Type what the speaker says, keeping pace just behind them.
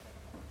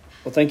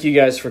Well, thank you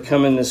guys for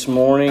coming this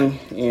morning,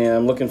 and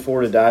I'm looking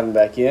forward to diving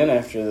back in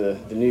after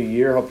the new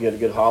year. Hope you had a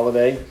good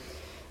holiday.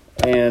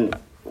 And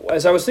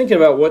as I was thinking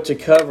about what to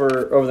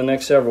cover over the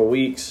next several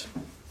weeks,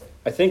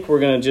 I think we're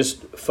going to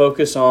just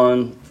focus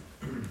on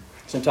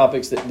some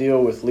topics that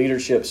deal with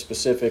leadership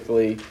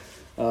specifically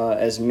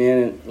as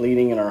men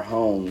leading in our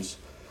homes.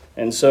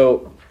 And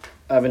so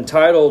I've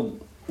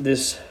entitled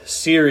this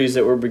series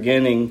that we're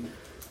beginning,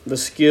 The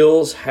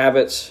Skills,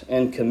 Habits,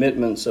 and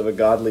Commitments of a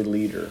Godly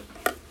Leader.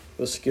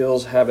 The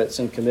skills, habits,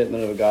 and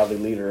commitment of a godly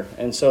leader.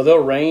 And so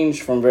they'll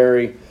range from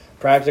very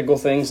practical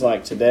things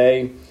like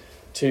today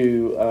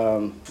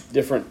to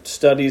different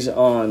studies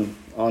on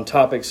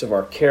topics of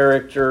our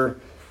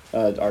character,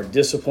 our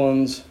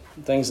disciplines,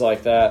 things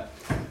like that.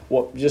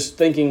 Just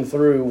thinking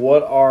through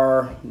what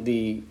are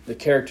the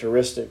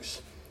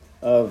characteristics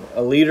of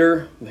a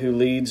leader who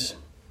leads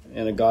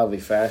in a godly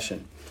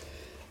fashion.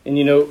 And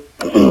you know,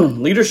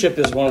 leadership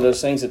is one of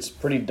those things that's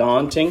pretty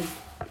daunting.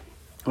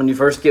 When you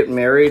first get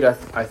married,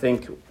 I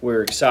think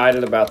we're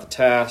excited about the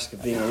task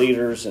of being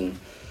leaders and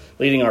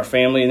leading our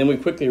family, and then we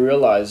quickly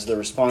realize the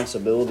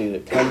responsibility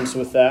that comes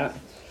with that.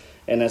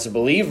 And as a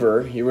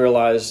believer, you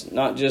realize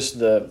not just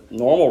the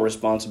normal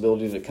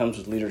responsibility that comes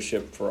with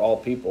leadership for all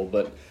people,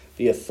 but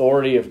the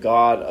authority of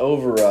God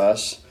over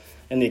us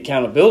and the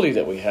accountability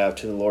that we have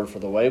to the Lord for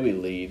the way we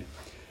lead.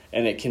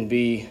 And it can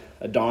be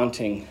a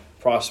daunting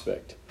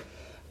prospect.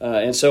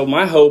 And so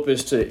my hope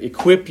is to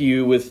equip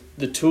you with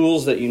the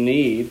tools that you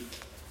need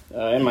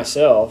and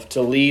myself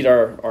to lead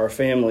our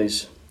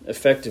families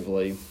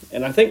effectively.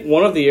 And I think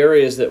one of the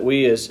areas that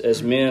we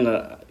as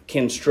men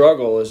can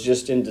struggle is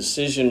just in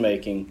decision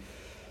making.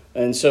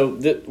 And so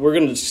we're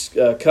going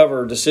to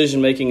cover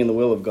decision making in the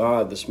will of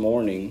God this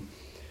morning,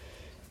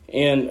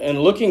 and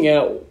looking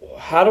at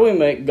how do we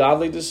make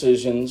godly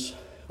decisions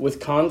with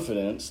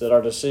confidence that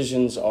our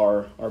decisions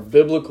are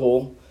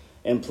biblical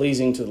and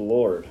pleasing to the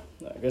Lord.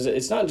 Because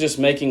it's not just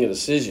making a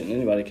decision.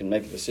 Anybody can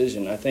make a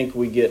decision. I think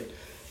we get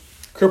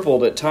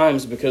crippled at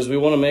times because we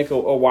want to make a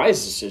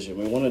wise decision.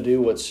 We want to do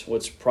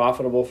what's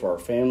profitable for our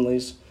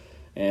families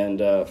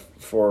and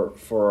for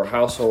our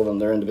household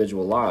and their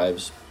individual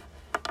lives.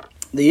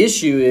 The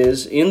issue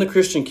is, in the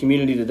Christian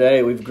community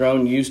today, we've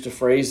grown used to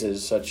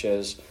phrases such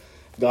as,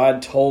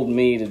 God told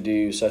me to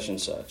do such and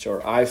such,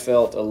 or I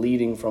felt a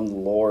leading from the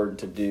Lord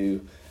to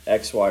do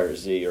X, Y, or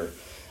Z, or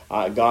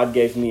God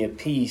gave me a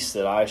piece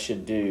that I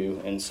should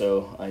do, and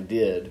so I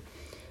did.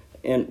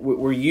 And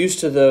we're used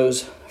to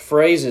those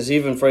phrases,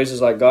 even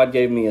phrases like, God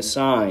gave me a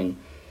sign,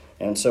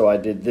 and so I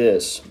did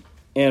this.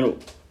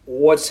 And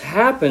what's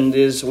happened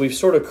is we've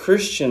sort of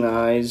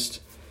Christianized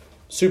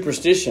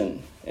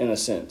superstition, in a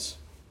sense.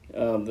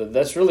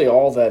 That's really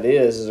all that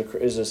is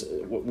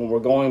when we're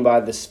going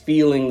by this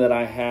feeling that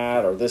I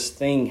had, or this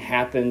thing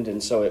happened,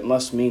 and so it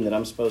must mean that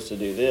I'm supposed to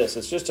do this.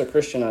 It's just a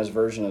Christianized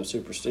version of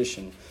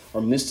superstition or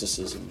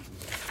mysticism.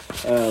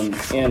 And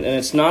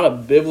it's not a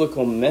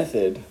biblical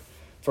method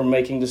for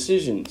making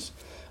decisions.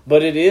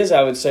 But it is,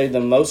 I would say, the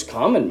most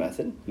common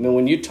method. I mean,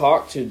 when you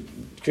talk to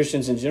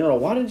Christians in general,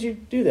 why did you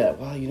do that?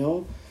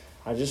 Well,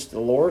 I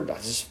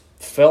just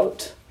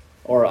felt,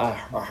 or I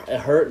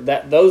heard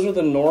that. Those are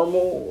the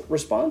normal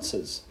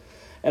responses.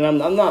 And I'm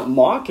not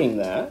mocking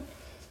that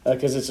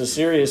because it's a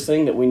serious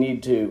thing that we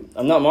need to,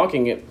 I'm not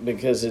mocking it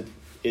because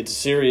it's a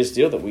serious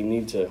deal that we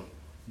need to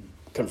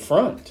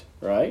confront,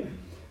 right?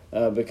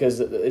 Because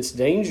it's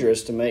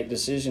dangerous to make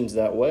decisions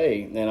that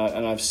way.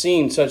 And I've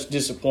seen such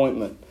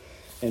disappointment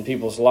in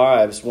people's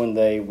lives when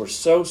they were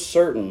so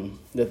certain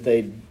that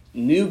they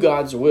knew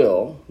God's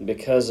will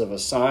because of a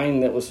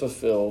sign that was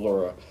fulfilled,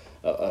 or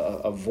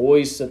a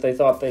voice that they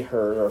thought they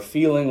heard, or a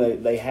feeling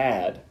that they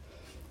had.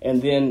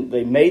 And then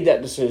they made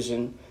that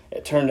decision.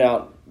 It turned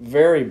out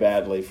very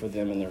badly for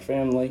them and their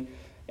family,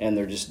 and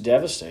they're just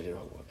devastated.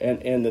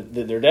 And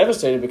they're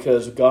devastated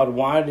because, God,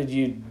 why did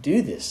you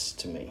do this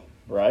to me,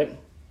 right?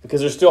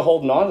 Because they're still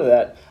holding on to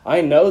that.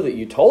 I know that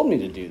you told me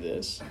to do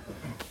this,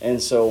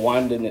 and so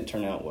why didn't it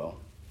turn out well?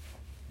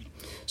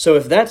 So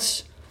if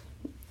that's,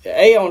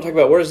 I want to talk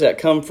about where does that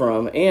come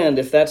from, and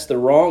if that's the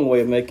wrong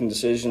way of making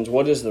decisions,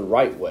 what is the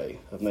right way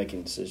of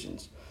making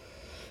decisions?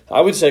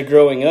 I would say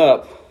growing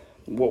up,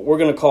 what we're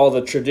going to call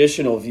the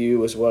traditional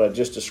view is what I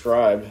just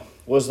described,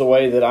 was the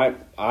way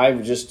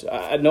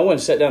that no one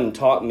sat down and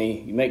taught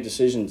me, you make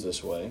decisions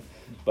this way.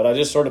 But I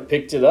just sort of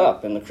picked it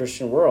up in the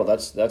Christian world.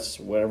 That's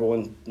where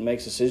everyone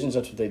makes decisions.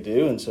 That's what they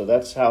do. And so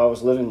that's how I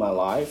was living my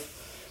life.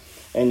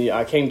 And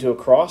I came to a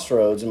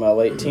crossroads in my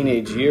late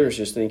teenage years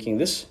just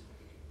thinking,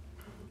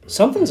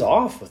 something's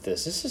off with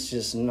this. This is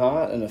just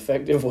not an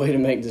effective way to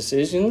make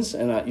decisions.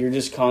 And you're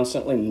just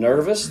constantly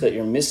nervous that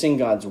you're missing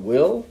God's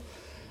will.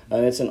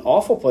 And it's an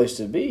awful place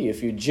to be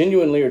if you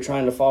genuinely are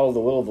trying to follow the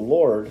will of the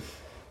Lord,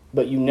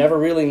 but you never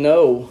really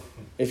know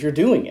if you're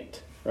doing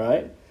it,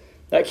 right?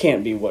 That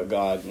can't be what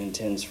God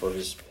intends for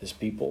his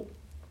people.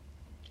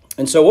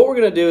 And so what we're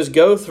going to do is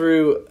go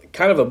through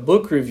kind of a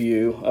book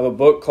review of a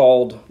book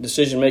called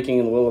Decision Making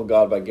in the Will of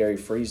God by Gary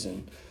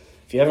Friesen.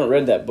 If you haven't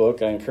read that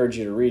book, I encourage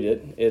you to read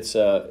it. It's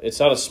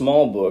not a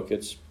small book.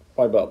 It's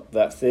probably about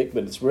that thick,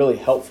 but it's really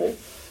helpful.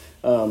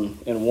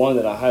 And one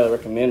that I highly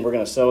recommend. We're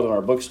going to sell it in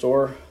our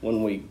bookstore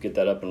when we get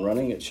that up and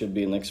running. It should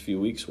be in the next few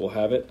weeks. We'll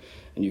have it,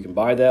 and you can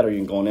buy that, or you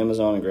can go on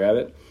Amazon and grab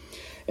it.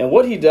 And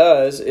what he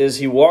does is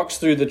he walks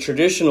through the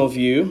traditional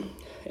view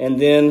and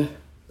then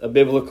a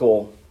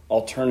biblical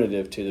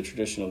alternative to the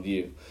traditional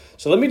view.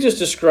 So let me just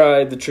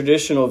describe the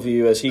traditional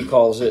view, as he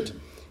calls it,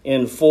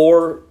 in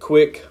 4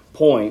 quick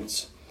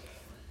points.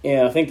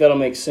 And I think that'll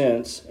make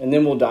sense. And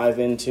then we'll dive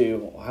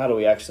into how do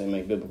we actually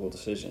make biblical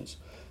decisions.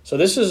 So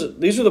these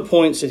are the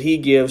points that he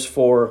gives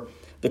for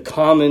the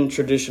common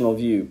traditional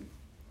view.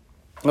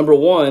 Number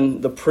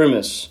 1, the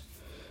premise.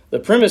 The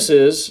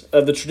premises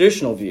of the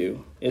traditional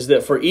view is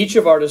that for each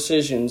of our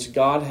decisions,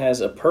 God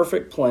has a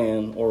perfect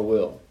plan or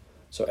will.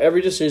 So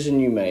every decision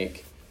you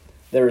make,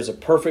 there is a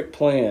perfect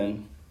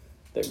plan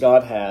that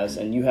God has,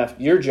 and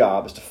your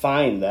job is to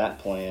find that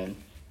plan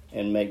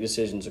and make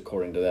decisions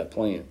according to that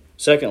plan.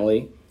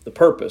 Secondly, the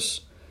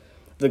purpose.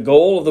 The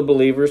goal of the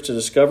believer is to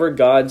discover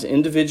God's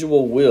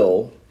individual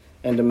will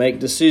and to make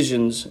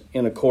decisions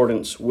in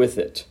accordance with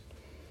it.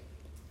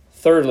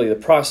 Thirdly, the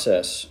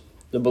process.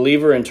 The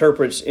believer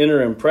interprets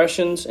inner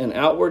impressions and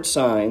outward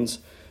signs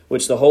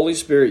which the Holy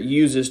Spirit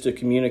uses to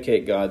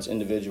communicate God's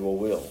individual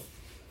will.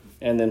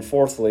 And then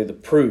fourthly, the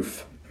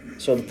proof.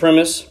 So the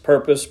premise,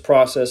 purpose,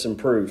 process, and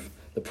proof.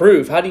 The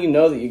proof, how do you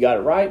know that you got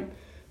it right?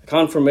 The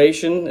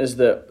confirmation is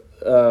that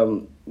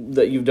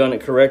you've done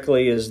it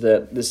correctly, is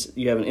that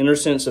you have an inner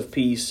sense of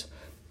peace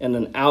and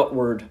an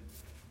outward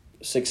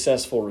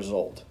successful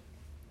result.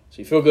 So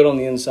you feel good on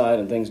the inside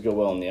and things go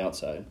well on the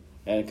outside.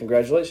 And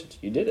congratulations,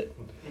 you did it.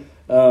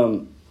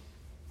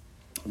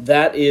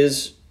 That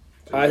is...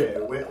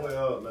 it went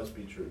well, it must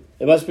be true.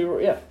 It must be,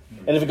 yeah.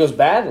 And if it goes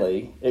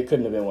badly, it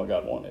couldn't have been what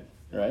God wanted,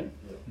 right?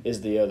 Yeah.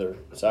 Is the other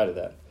side of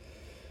that.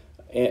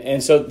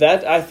 And so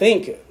that, I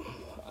think,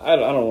 I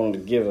don't want to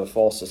give a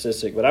false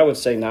statistic, but I would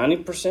say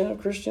 90% of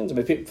Christians, I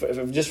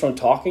mean, just from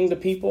talking to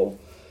people,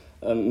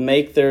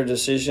 make their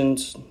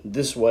decisions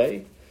this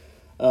way.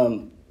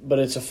 But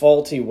it's a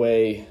faulty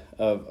way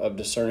of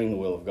discerning the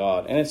will of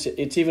God. And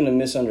it's even a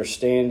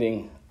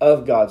misunderstanding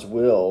of God's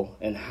will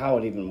and how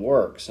it even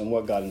works and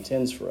what God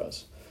intends for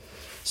us.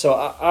 So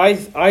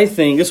I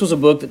think this was a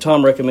book that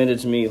Tom recommended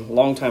to me a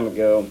long time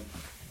ago,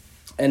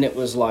 and it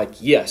was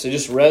like, yes, it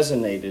just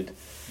resonated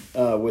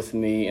with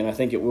me, and I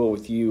think it will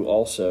with you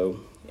also.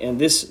 And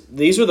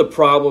these are the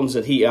problems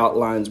that he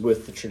outlines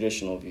with the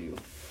traditional view.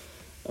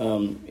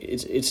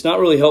 It's not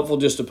really helpful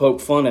just to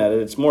poke fun at it.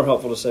 It's more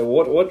helpful to say,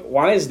 well,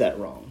 why is that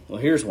wrong? Well,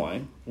 here's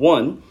why.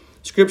 1,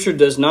 Scripture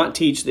does not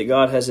teach that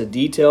God has a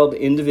detailed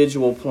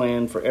individual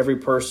plan for every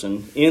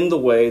person in the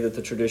way that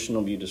the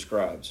traditional view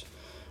describes.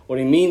 What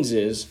he means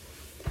is,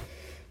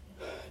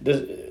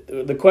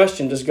 the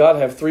question, does God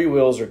have 3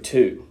 wills or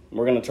 2?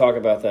 We're going to talk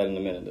about that in a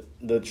minute.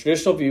 The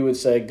traditional view would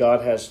say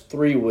God has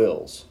 3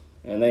 wills,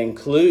 and they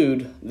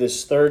include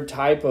this third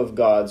type of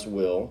God's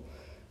will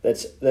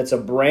that's a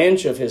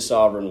branch of his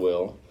sovereign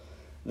will,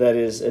 that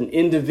is an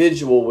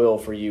individual will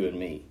for you and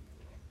me.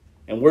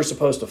 And we're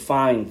supposed to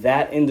find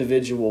that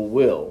individual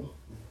will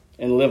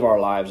and live our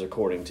lives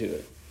according to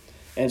it.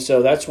 And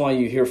so that's why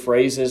you hear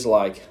phrases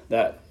like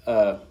that,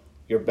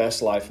 your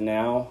best life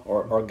now,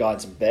 or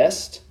God's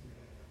best.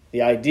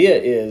 The idea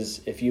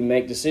is if you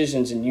make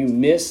decisions and you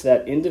miss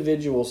that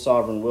individual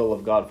sovereign will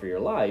of God for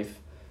your life,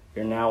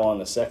 you're now on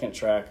the 2nd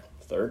track,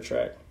 3rd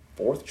track,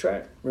 4th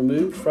track,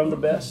 removed from the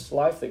best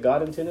life that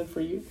God intended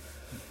for you.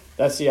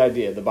 That's the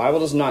idea. The Bible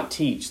does not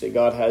teach that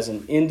God has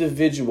an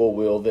individual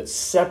will that's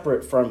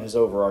separate from his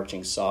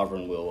overarching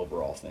sovereign will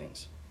over all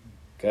things.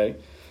 Okay?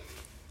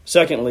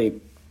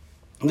 Secondly,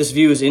 this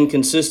view is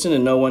inconsistent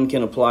and no one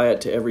can apply it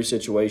to every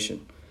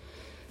situation.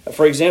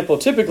 For example,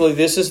 typically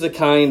this is the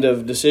kind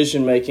of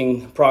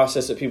decision-making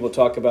process that people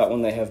talk about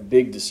when they have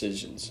big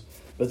decisions.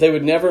 But they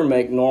would never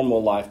make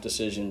normal life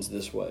decisions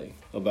this way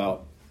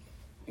about,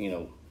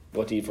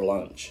 what to eat for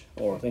lunch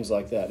or things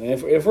like that. And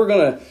if we're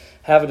going to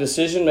have a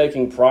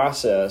decision-making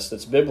process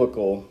that's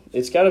biblical,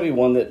 it's got to be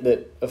one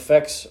that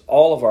affects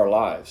all of our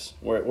lives,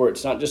 where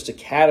it's not just a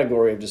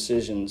category of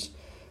decisions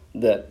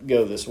that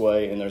go this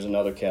way and there's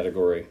another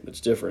category that's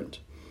different.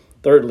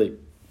 Thirdly,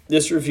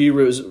 this review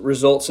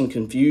results in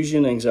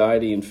confusion,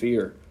 anxiety, and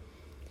fear.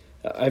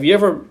 Have you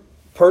ever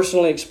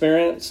personally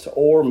experienced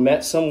or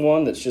met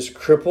someone that's just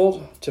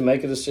crippled to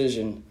make a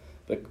decision?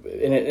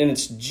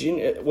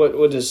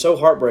 What is so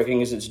heartbreaking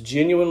is it's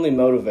genuinely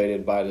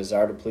motivated by a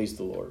desire to please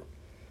the Lord.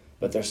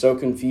 But they're so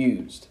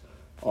confused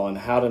on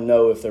how to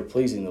know if they're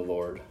pleasing the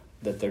Lord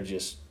that they're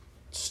just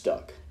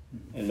stuck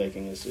in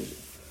making a decision.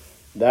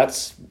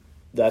 That's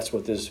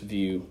what this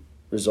view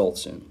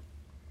results in.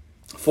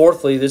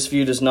 Fourthly, this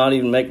view does not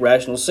even make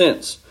rational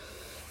sense.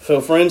 So,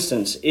 for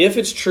instance, if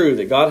it's true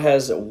that God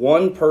has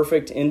one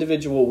perfect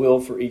individual will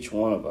for each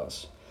one of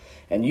us,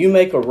 and you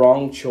make a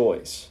wrong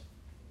choice,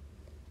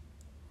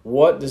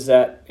 what does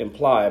that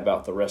imply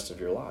about the rest of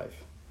your life?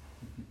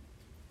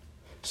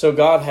 So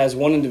God has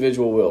one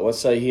individual will. Let's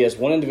say he has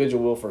one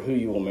individual will for who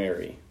you will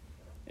marry,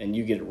 and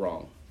you get it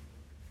wrong.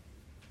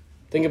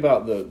 Think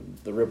about the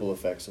ripple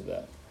effects of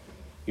that.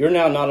 you're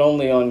now not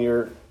only on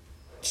your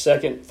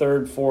second,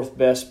 third, fourth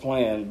best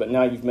plan, but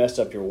now you've messed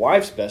up your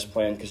wife's best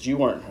plan because you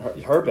weren't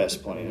her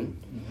best plan.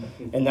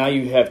 And now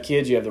you have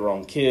kids, you have the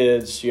wrong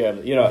kids, you have,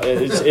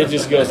 it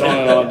just goes on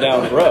and on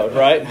down the road,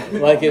 right?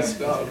 Like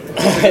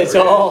it's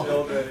all,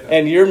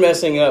 and you're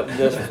messing up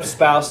the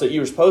spouse that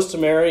you were supposed to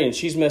marry, and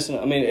she's messing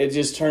up. I mean, it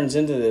just turns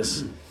into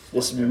this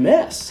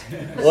mess.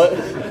 What,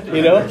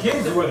 The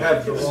kids would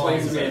have the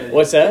wrong.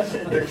 What's that?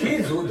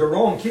 The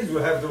wrong kids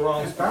would have the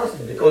wrong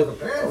spouses because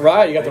the parents.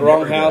 Right, you got the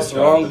wrong house, the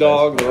wrong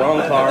dog, the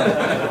wrong car.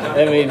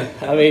 I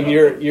mean,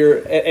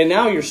 you're, and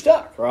now you're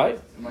stuck, right?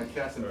 My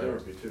cat's in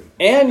therapy too.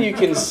 And you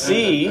can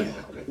see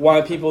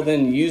why people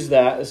then use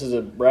that, this is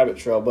a rabbit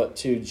trail, but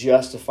to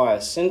justify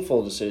a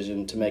sinful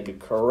decision to make a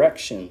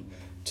correction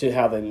to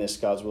how they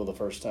missed God's will the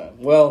first time.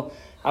 Well,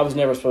 I was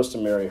never supposed to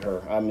marry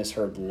her. I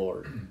misheard the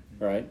Lord,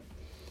 right?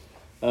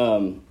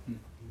 And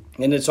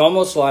it's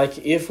almost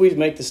like if we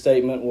make the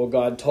statement, well,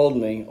 God told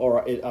me,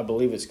 or I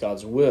believe it's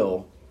God's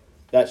will,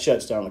 that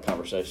shuts down the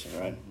conversation,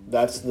 right?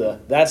 That's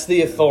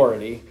the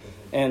authority.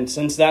 And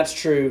since that's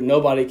true,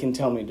 nobody can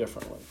tell me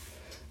differently.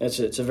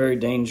 It's a very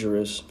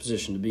dangerous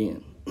position to be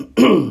in.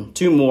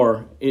 Two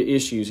more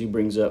issues he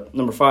brings up.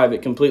 Number 5,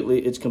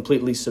 it's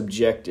completely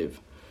subjective.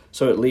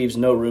 So it leaves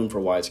no room for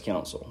wise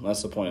counsel.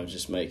 That's the point I was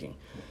just making.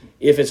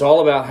 If it's all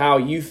about how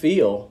you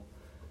feel,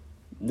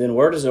 then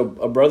where does a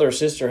brother or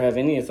sister have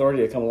any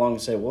authority to come along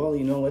and say, well,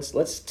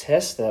 let's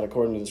test that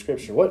according to the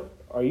Scripture. What,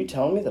 are you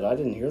telling me that I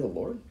didn't hear the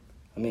Lord?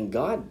 I mean,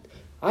 God,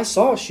 I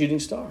saw a shooting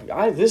star.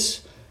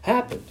 This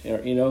happened.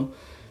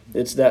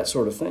 It's that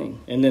sort of thing.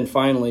 And then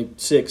finally,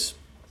 6,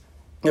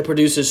 it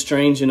produces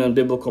strange and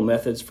unbiblical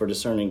methods for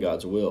discerning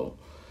God's will.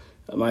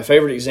 My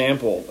favorite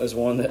example is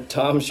one that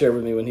Tom shared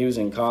with me when he was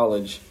in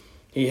college.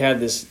 He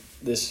had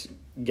this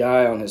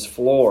guy on his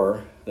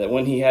floor that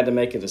when he had to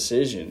make a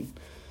decision,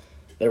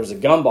 there was a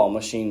gumball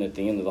machine at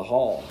the end of the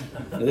hall.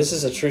 Now, this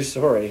is a true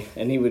story.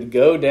 And he would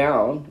go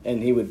down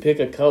and he would pick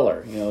a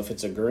color. If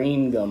it's a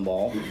green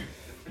gumball,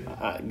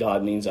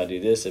 God means I do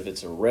this. If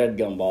it's a red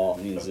gumball,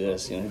 it means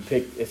this. He'd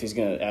pick if he's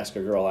going to ask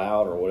a girl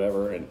out or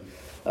whatever. And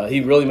he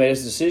really made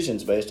his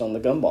decisions based on the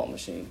gumball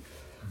machine.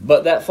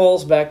 But that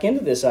falls back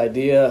into this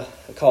idea,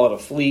 call it a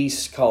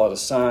fleece, call it a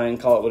sign,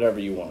 call it whatever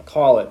you want to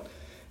call it,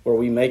 where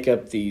we make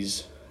up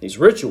these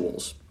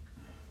rituals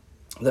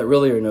that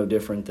really are no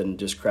different than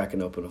just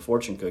cracking open a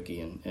fortune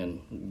cookie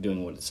and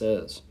doing what it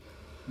says.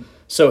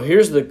 So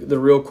here's the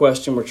real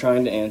question we're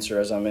trying to answer,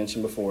 as I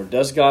mentioned before.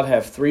 Does God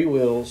have 3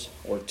 wills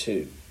or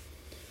 2?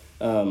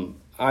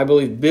 I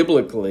believe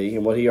biblically,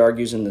 and what he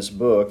argues in this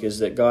book, is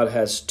that God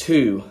has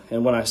 2.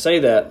 And when I say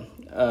that,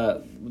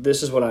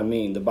 this is what I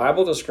mean. The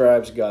Bible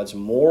describes God's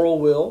moral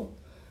will,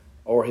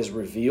 or his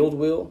revealed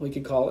will, we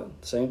could call it,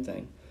 same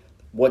thing.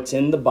 What's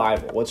in the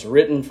Bible, what's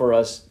written for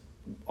us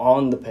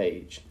on the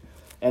page.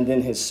 And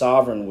then his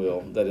sovereign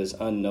will that is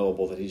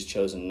unknowable, that he's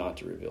chosen not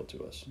to reveal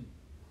to us.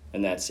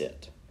 And that's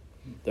it.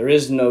 There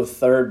is no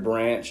third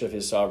branch of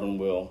his sovereign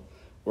will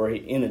where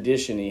in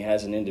addition he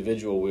has an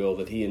individual will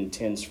that he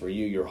intends for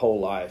you your whole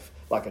life,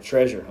 like a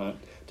treasure hunt,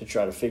 to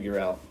try to figure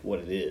out what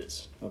it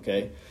is.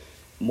 Okay?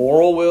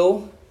 Moral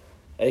will,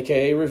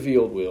 aka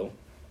revealed will,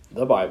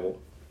 the Bible,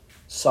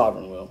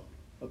 sovereign will.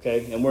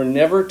 Okay? And we're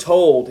never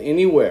told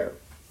anywhere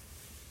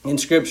in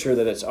Scripture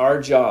that it's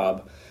our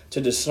job to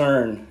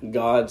discern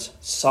God's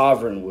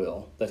sovereign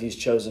will that he's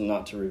chosen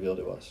not to reveal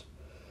to us.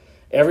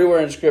 Everywhere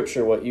in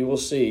Scripture, what you will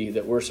see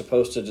that we're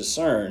supposed to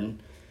discern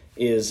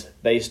is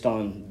based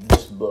on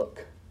this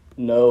book.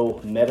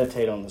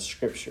 Meditate on the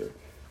Scripture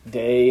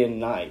day and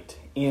night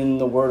in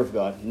the Word of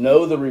God.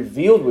 Know the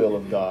revealed will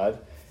of God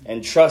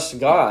and trust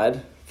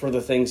God for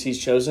the things he's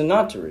chosen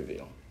not to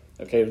reveal.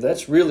 Okay,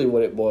 that's really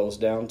what it boils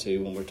down to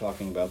when we're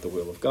talking about the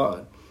will of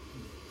God.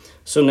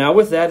 So now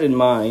with that in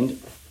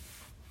mind,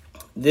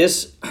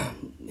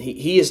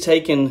 he has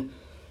taken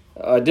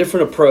a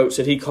different approach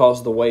that he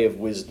calls the way of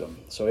wisdom.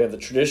 So we have the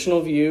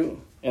traditional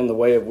view and the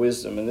way of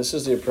wisdom. And this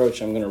is the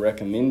approach I'm going to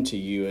recommend to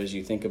you as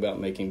you think about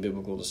making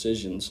biblical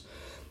decisions.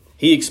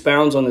 He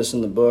expounds on this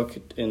in the book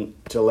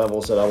to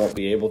levels that I won't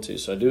be able to.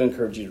 So I do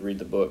encourage you to read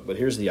the book. But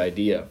here's the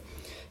idea.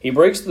 He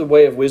breaks the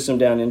way of wisdom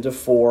down into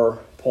 4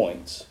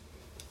 points.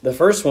 The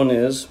first one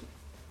is,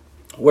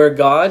 where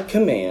God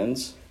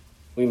commands,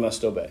 we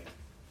must obey.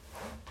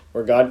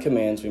 Where God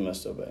commands, we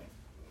must obey.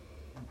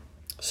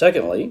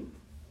 Secondly,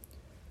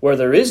 where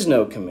there is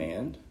no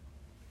command,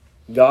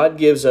 God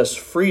gives us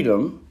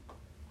freedom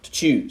to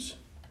choose.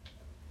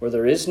 Where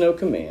there is no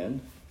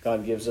command,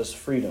 God gives us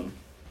freedom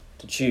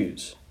to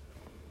choose.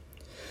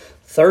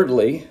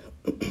 Thirdly,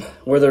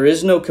 where there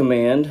is no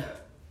command,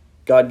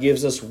 God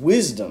gives us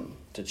wisdom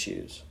to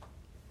choose.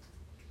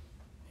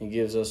 He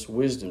gives us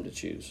wisdom to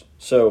choose.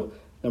 So,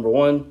 number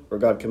 1, where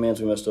God commands,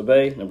 we must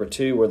obey. Number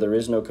 2, where there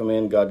is no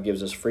command, God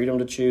gives us freedom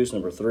to choose.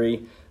 Number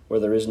 3, where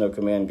there is no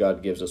command,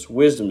 God gives us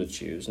wisdom to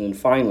choose. And then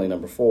finally,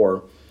 number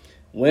 4,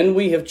 when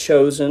we have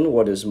chosen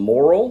what is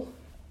moral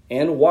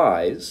and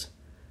wise,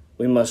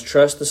 we must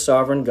trust the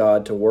sovereign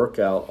God to work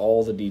out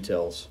all the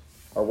details,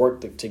 or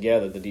work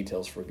together the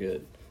details for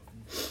good.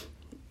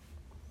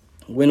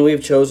 When we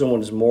have chosen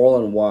what is moral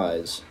and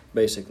wise,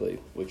 basically,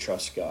 we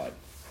trust God,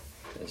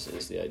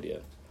 is the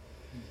idea.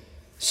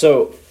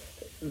 So,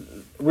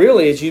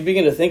 really, as you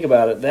begin to think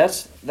about it,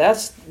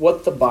 that's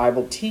what the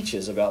Bible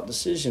teaches about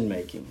decision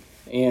making.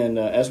 And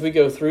as we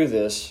go through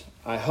this,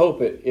 I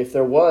hope if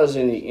there was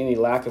any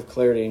lack of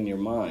clarity in your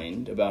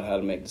mind about how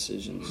to make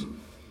decisions,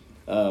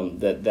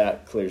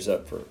 that clears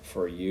up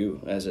for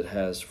you as it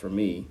has for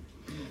me.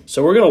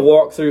 So we're going to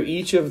walk through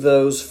each of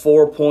those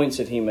 4 points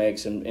that he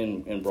makes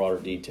in broader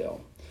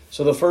detail.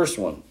 So the first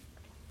one,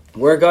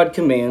 where God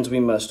commands,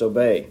 we must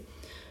obey.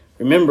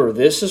 Remember,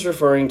 this is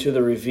referring to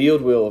the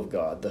revealed will of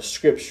God, the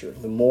Scripture,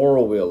 the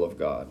moral will of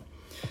God.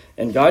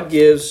 And God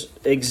gives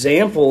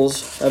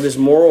examples of his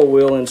moral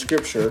will in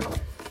Scripture,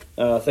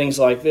 things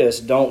like this: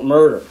 don't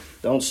murder,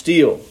 don't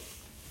steal,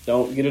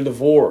 don't get a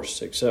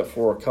divorce, except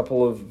for a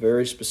couple of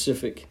very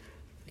specific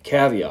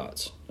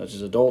caveats, such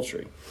as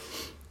adultery.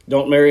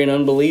 Don't marry an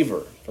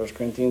unbeliever, 1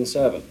 Corinthians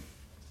 7.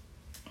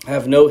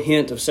 Have no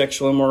hint of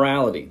sexual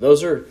immorality.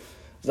 Those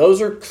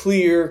are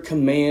clear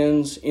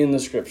commands in the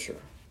Scripture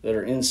that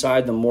are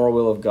inside the moral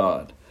will of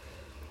God.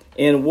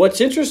 And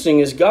what's interesting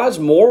is God's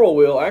moral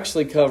will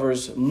actually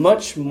covers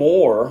much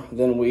more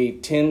than we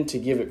tend to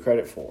give it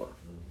credit for.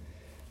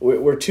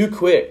 We're too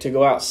quick to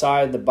go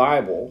outside the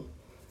Bible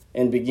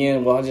and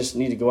begin, well, I just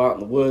need to go out in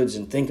the woods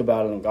and think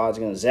about it, and God's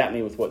going to zap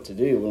me with what to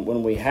do.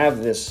 When we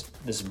have this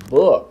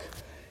book,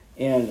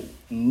 and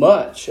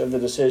much of the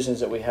decisions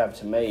that we have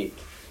to make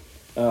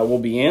will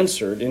be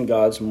answered in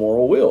God's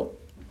moral will.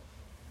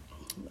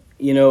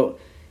 You know,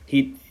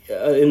 he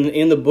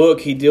in the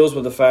book he deals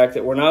with the fact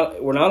that we're not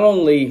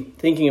only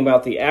thinking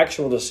about the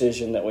actual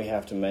decision that we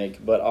have to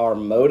make, but our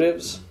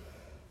motives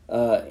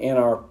and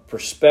our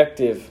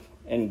perspective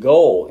and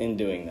goal in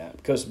doing that,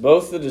 because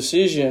both the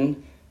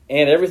decision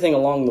and everything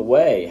along the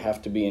way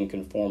have to be in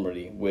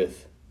conformity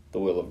with the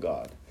will of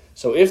God.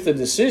 So if the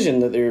decision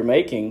that you're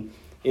making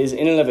is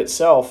in and of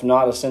itself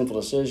not a sinful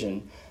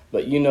decision,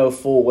 but you know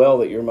full well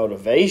that your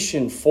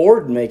motivation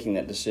for making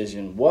that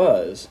decision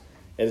it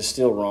is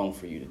still wrong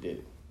for you to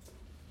do.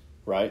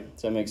 Right?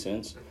 Does that make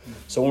sense?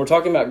 So when we're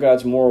talking about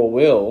God's moral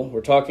will,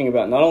 we're talking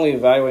about not only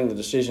evaluating the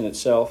decision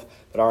itself,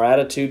 but our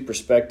attitude,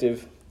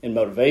 perspective, and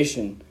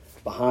motivation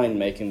behind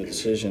making the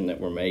decision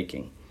that we're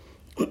making.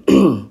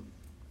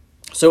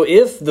 So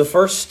if the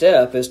first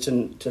step is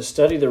to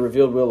study the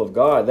revealed will of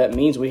God, that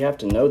means we have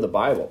to know the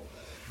Bible.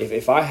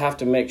 If I have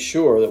to make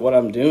sure that what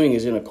I'm doing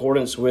is in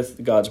accordance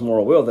with God's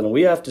moral will, then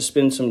we have to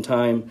spend some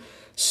time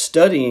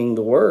studying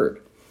the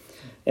Word.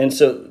 And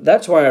so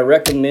that's why I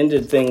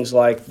recommended things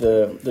like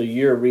the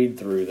year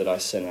read-through that I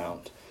sent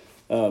out.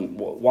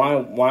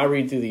 Why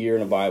read through the year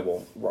in a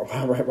Bible?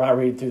 Why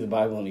read through the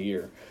Bible in a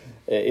year?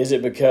 Is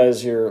it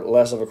because you're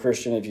less of a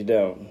Christian if you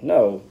don't?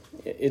 No.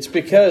 It's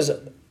because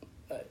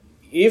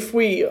if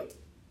we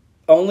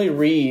only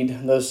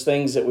read those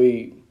things that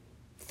we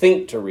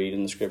think to read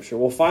in the Scripture,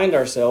 we'll find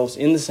ourselves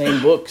in the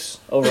same books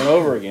over and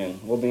over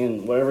again. We'll be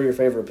in whatever your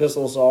favorite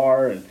epistles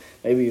are, and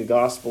maybe the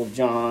Gospel of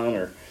John,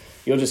 or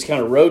you'll just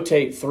kind of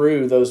rotate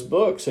through those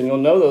books, and you'll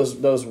know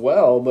those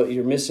well, but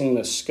you're missing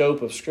the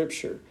scope of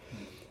Scripture.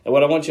 And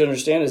what I want you to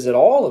understand is that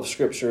all of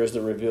Scripture is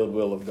the revealed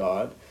will of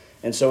God.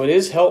 And so it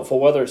is helpful,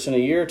 whether it's in a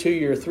year, 2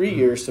 years, 3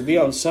 years, to be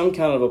on some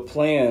kind of a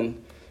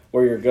plan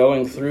where you're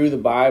going through the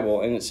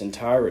Bible in its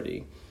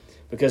entirety.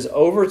 Because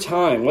over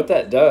time, what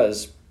that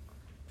does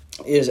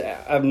is,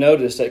 I've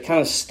noticed that it kind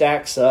of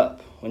stacks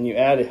up. When you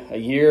add a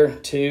year,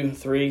 2,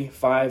 3,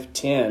 5,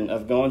 10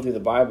 of going through the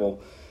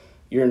Bible,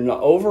 your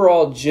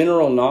overall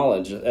general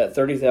knowledge at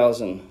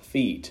 30,000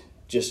 feet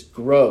just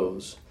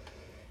grows.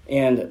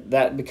 And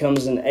that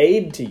becomes an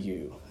aid to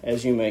you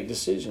as you make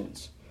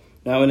decisions.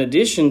 Now, in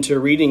addition to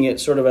reading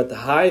it sort of at the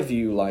high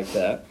view like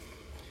that,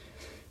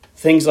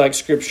 things like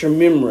Scripture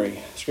memory,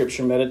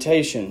 Scripture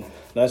meditation.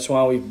 That's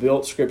why we've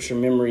built Scripture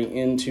memory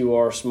into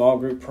our small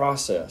group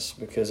process,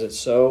 because it's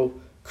so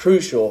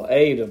crucial,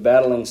 aid of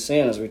battling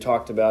sin, as we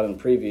talked about in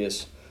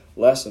previous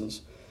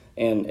lessons,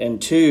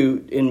 and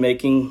two, in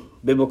making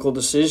biblical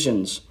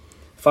decisions.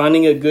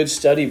 Finding a good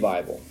study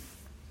Bible,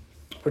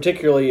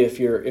 particularly if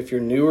you're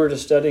newer to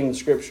studying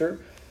Scripture,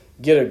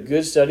 get a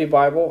good study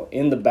Bible.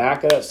 In the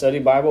back of that study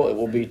Bible, it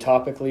will be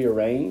topically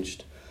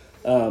arranged.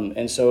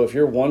 And so if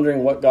you're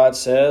wondering what God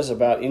says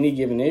about any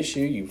given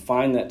issue, you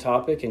find that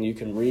topic and you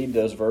can read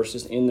those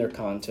verses in their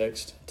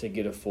context to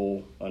get a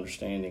full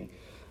understanding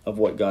of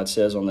what God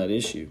says on that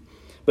issue.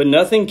 But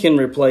nothing can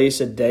replace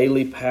a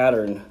daily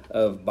pattern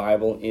of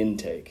Bible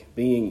intake,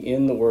 being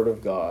in the Word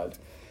of God.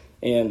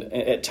 And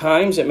at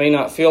times it may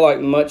not feel like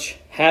much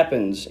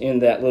happens in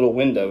that little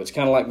window. It's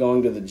kind of like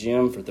going to the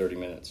gym for 30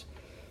 minutes.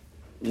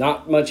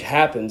 Not much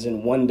happens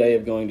in one day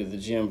of going to the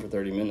gym for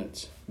 30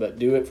 minutes. But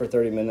do it for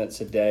 30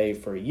 minutes a day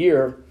for a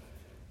year,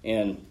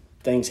 and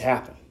things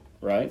happen,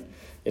 right?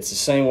 It's the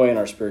same way in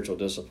our spiritual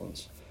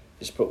disciplines.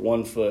 Just put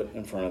one foot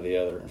in front of the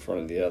other, in front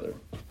of the other.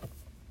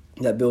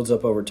 That builds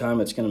up over time.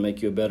 It's going to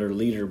make you a better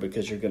leader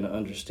because you're going to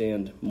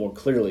understand more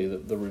clearly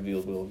the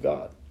revealed will of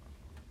God.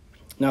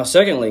 Now,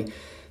 secondly,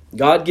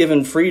 God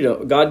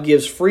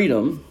gives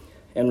freedom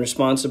and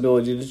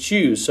responsibility to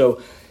choose.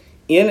 So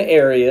in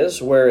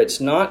areas where it's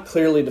not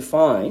clearly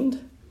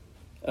defined,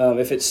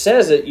 if it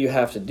says it, you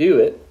have to do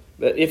it.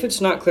 But if it's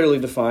not clearly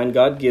defined,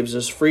 God gives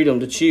us freedom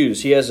to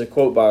choose. He has a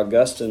quote by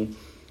Augustine.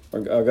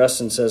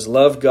 Augustine says,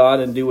 "Love God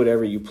and do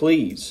whatever you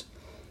please."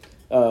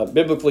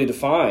 Biblically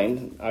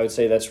defined, I would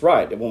say that's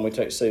right. When we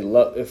say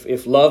love,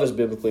 if love is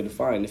biblically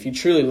defined, if you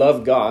truly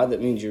love God,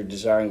 that means you're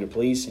desiring to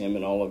please Him,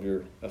 and all of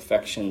your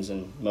affections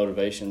and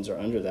motivations are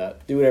under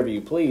that. Do whatever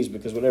you please,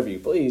 because whatever you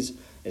please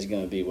is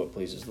going to be what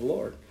pleases the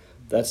Lord.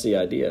 That's the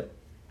idea.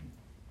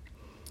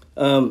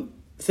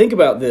 Think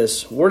about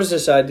this. Where does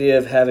this idea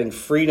of having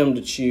freedom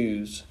to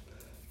choose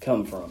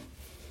come from?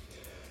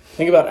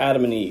 Think about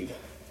Adam and Eve.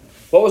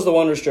 What was the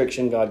one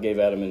restriction God gave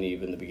Adam and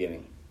Eve in the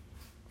beginning?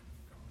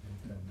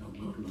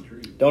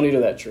 Don't eat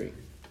of that tree.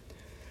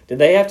 Did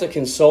they have to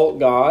consult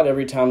God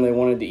every time they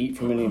wanted to eat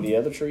from any of the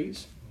other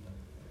trees?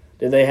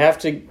 Did they have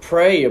to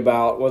pray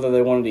about whether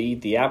they wanted to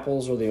eat the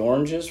apples or the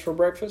oranges for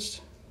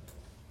breakfast?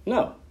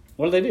 No.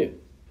 What did they do?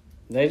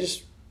 They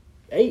just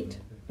ate.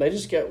 They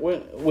just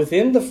went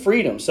within the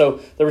freedom. So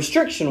the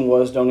restriction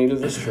was don't eat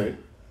of this tree.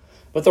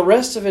 But the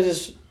rest of it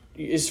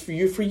is for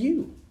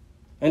you.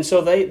 And so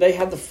they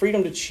had the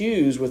freedom to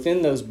choose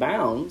within those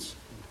bounds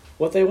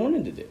what they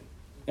wanted to do.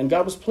 And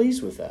God was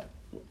pleased with that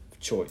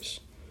choice.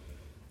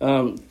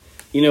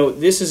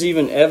 This is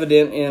even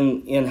evident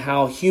in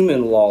how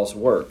human laws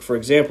work. For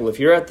example, if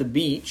you're at the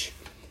beach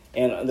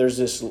and there's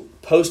this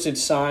posted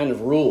sign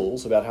of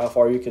rules about how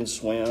far you can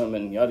swim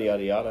and yada,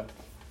 yada, yada,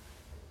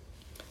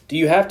 do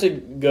you have to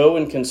go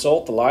and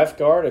consult the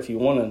lifeguard if you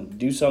want to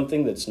do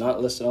something that's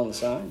not listed on the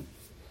sign?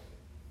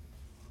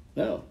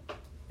 No.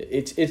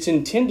 It's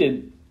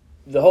intended,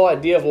 the whole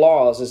idea of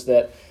laws is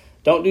that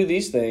don't do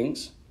these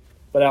things,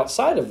 but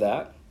outside of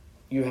that,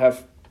 you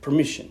have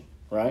permission,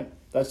 right?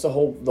 That's the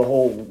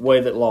whole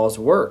way that laws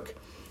work.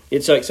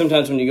 It's like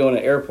sometimes when you go in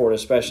an airport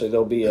especially,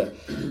 there'll be a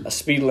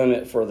speed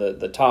limit for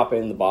the top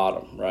and the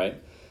bottom, right?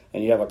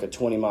 And you have like a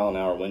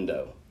 20-mile-an-hour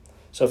window.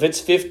 So if it's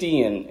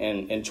 50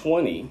 and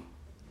 20,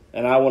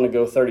 and I want to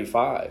go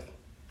 35,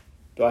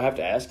 do I have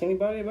to ask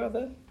anybody about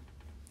that?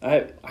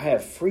 I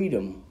have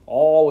freedom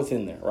all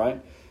within there,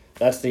 right?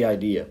 That's the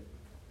idea.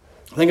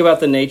 Think about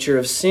the nature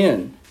of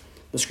sin.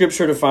 The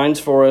Scripture defines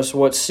for us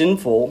what's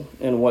sinful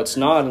and what's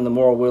not in the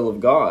moral will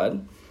of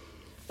God.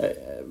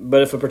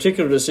 But if a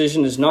particular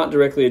decision is not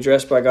directly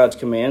addressed by God's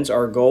commands,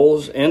 our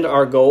goals and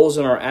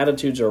our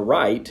attitudes are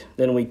right,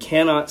 then we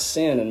cannot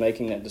sin in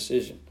making that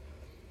decision.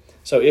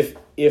 So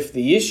if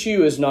the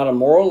issue is not a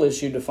moral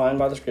issue defined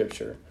by the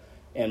Scripture,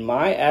 and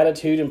my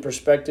attitude and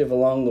perspective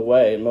along the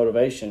way and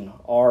motivation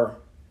are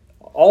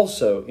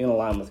also in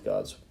alignment with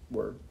God's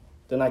Word,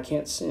 then I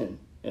can't sin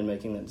in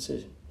making that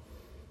decision.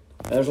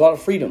 And there's a lot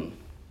of freedom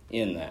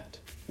in that,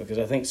 because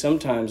I think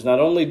sometimes not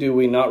only do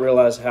we not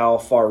realize how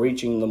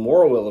far-reaching the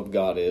moral will of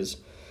God is,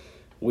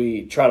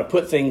 we try to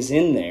put things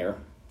in there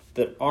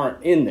that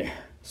aren't in there.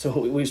 So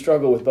we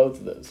struggle with both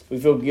of those. We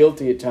feel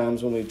guilty at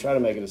times when we try to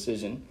make a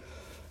decision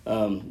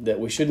that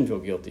we shouldn't feel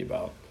guilty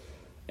about.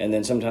 And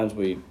then sometimes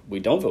we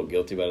don't feel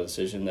guilty about a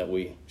decision that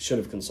we should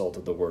have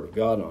consulted the Word of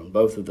God on.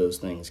 Both of those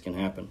things can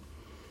happen.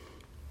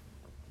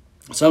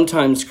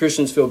 Sometimes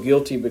Christians feel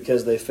guilty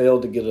because they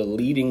failed to get a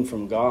leading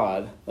from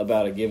God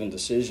about a given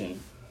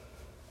decision.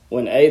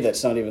 When A,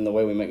 that's not even the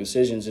way we make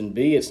decisions, and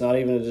B, it's not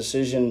even a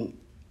decision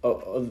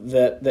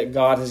that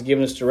God has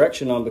given us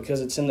direction on because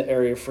it's in the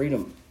area of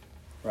freedom,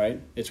 right?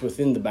 It's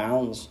within the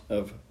bounds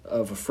of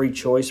a free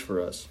choice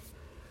for us.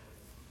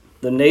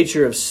 The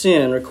nature of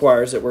sin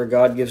requires that where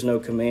God gives no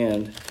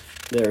command,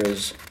 there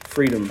is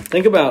freedom.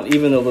 Think about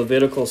even the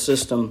Levitical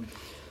system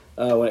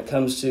when it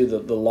comes to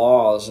the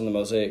laws in the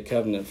Mosaic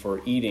Covenant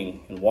for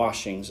eating and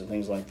washings and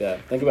things like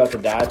that. Think about the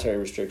dietary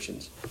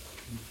restrictions.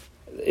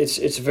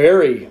 It's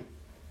very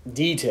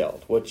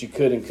detailed what you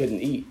could and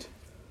couldn't eat.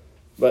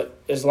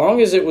 But as long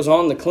as it was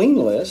on the clean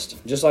list,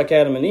 just like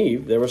Adam and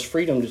Eve, there was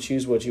freedom to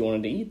choose what you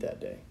wanted to eat that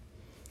day.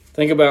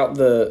 Think about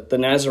the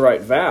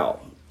Nazirite vow.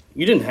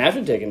 You didn't have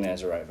to take a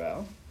Nazirite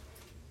vow.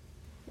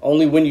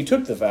 Only when you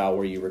took the vow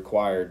were you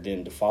required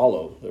then to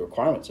follow the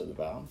requirements of the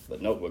vow.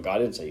 But no, God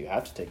didn't say you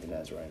have to take the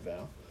Nazirite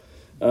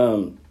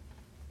vow.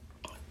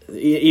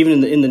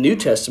 Even in the New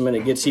Testament,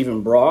 it gets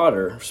even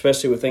broader,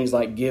 especially with things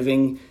like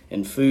giving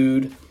and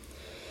food,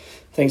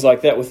 things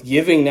like that. With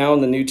giving now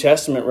in the New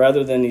Testament,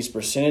 rather than these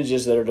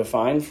percentages that are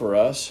defined for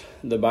us,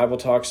 the Bible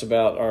talks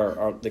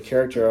about the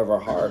character of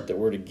our heart, that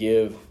we're to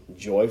give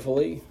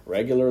joyfully,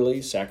 regularly,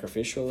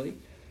 sacrificially.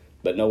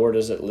 But nowhere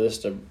does it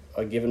list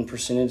a given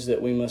percentage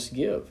that we must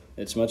give.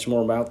 It's much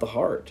more about the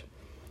heart.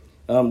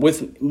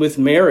 With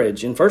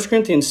marriage, in 1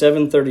 Corinthians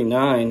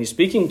 7:39, he's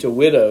speaking to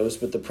widows,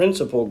 but the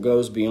principle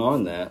goes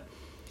beyond that.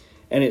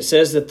 And it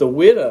says that the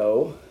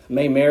widow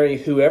may marry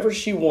whoever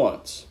she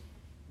wants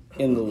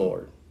in the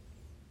Lord.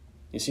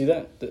 You see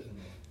that?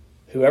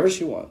 Whoever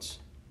she wants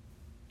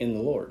in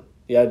the Lord.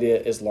 The idea,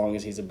 as long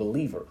as he's a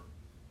believer.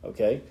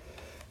 Okay?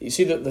 You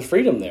see the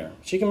freedom there.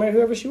 She can marry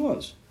whoever she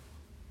wants,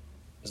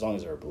 as long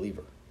as they're a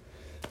believer.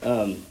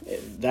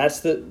 That's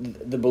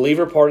the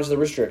believer part is the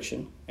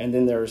restriction, and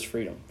then there is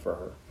freedom for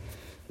her.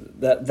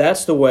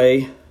 That's the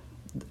way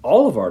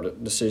all of our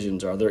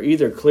decisions are. They're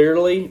either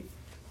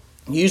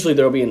usually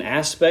there will be an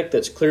aspect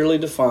that's clearly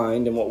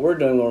defined, and what we're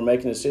doing when we're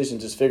making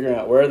decisions is figuring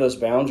out where are those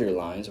boundary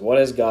lines, what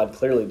has God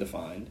clearly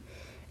defined,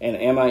 and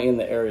am I in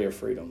the area of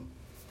freedom?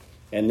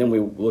 And then we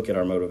look at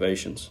our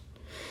motivations.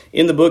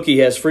 In the book, he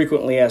has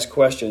frequently asked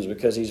questions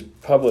because he's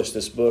published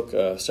this book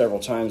several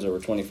times over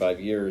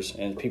 25 years,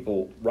 and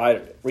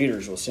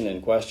readers will send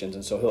in questions,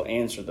 and so he'll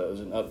answer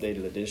those in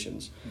updated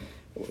editions.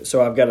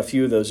 So I've got a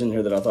few of those in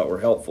here that I thought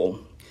were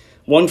helpful.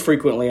 One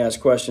frequently asked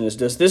question is,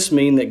 does this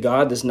mean that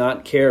God does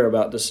not care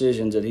about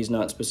decisions that he's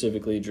not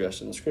specifically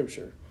addressed in the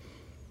Scripture?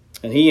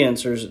 And he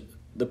answers,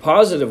 the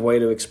positive way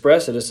to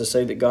express it is to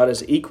say that God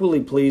is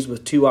equally pleased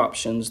with two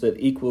options that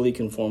equally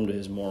conform to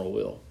his moral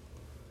will.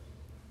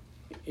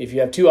 If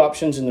you have two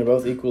options and they're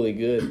both equally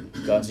good,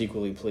 God's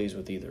equally pleased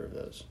with either of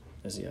those,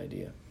 is the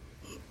idea.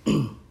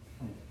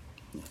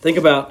 Think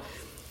about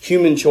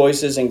human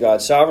choices and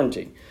God's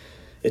sovereignty.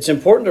 It's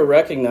important to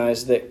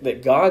recognize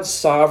that God's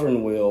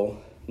sovereign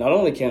will not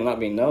only can not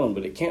be known,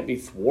 but it can't be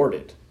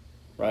thwarted,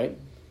 right?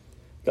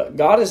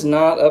 God is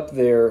not up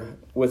there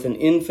with an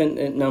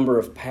infinite number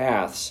of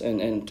paths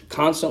and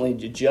constantly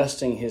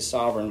adjusting his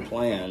sovereign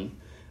plan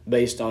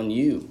based on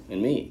you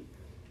and me.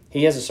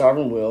 He has a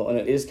sovereign will, and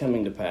it is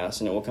coming to pass,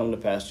 and it will come to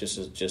pass just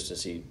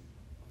as he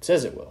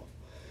says it will.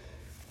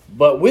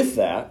 But with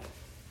that,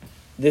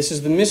 this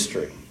is the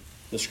mystery.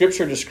 The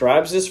Scripture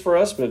describes this for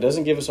us, but it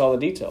doesn't give us all the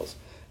details.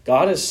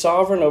 God is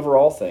sovereign over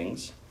all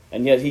things,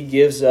 and yet he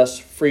gives us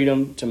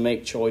freedom to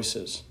make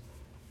choices.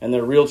 And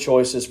they're real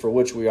choices for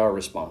which we are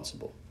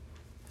responsible.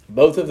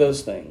 Both of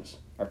those things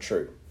are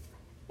true.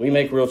 We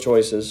make real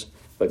choices,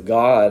 but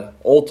God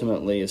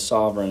ultimately is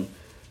sovereign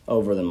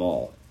over them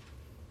all.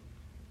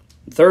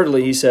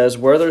 Thirdly, he says,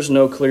 where there's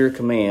no clear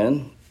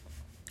command,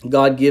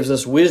 God gives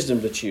us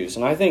wisdom to choose.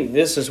 And I think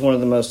this is one of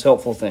the most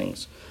helpful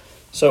things.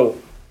 So,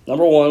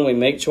 number one, we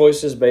make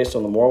choices based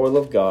on the moral will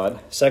of God.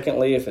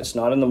 Secondly, if it's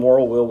not in the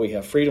moral will, we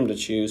have freedom to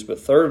choose.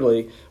 But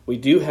thirdly, we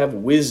do have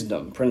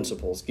wisdom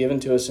principles given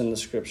to us in the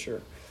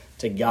Scripture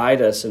to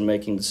guide us in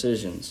making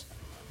decisions.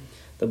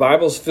 The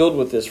Bible's filled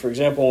with this. For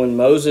example, when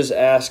Moses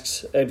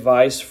asks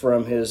advice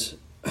from his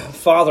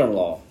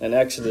father-in-law in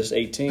Exodus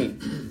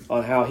 18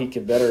 on how he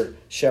could better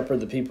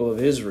shepherd the people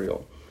of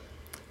Israel.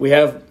 We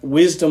have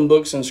wisdom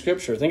books in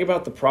Scripture. Think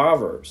about the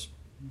Proverbs,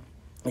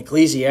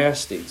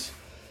 Ecclesiastes,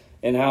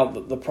 and how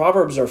the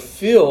Proverbs are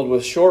filled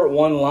with short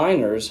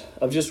one-liners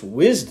of just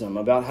wisdom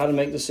about how to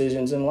make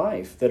decisions in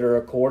life that are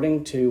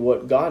according to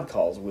what God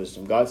calls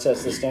wisdom. God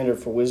sets the standard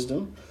for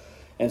wisdom.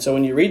 And so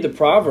when you read the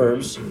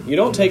Proverbs, you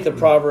don't take the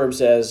Proverbs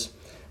as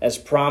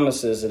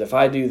promises that if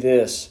I do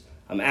this,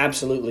 I'm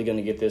absolutely going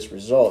to get this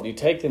result. You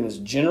take them as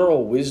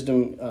general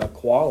wisdom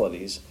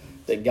qualities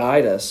that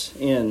guide us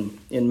in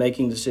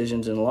making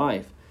decisions in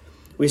life.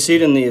 We see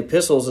it in the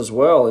epistles as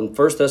well. In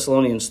 1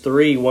 Thessalonians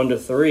 3,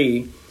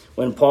 1-3,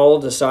 when Paul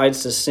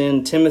decides to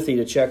send Timothy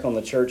to check on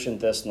the church in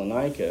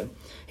Thessalonica,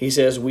 he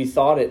says, we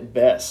thought it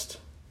best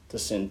to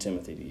send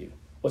Timothy to you.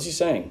 What's he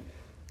saying?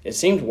 It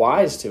seemed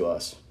wise to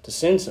us to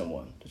send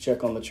someone to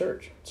check on the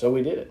church, so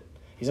we did it.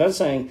 He's not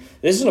saying,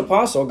 this is an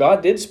apostle.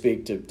 God did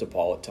speak to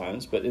Paul at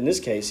times, but in this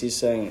case, he's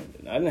saying,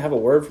 I didn't have a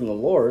word from the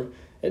Lord.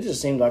 It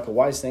just seemed like a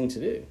wise thing to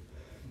do.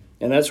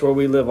 And that's where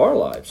we live our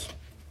lives.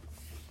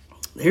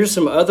 Here's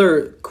some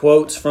other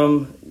quotes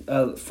from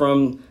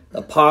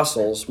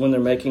apostles when they're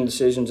making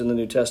decisions in the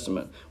New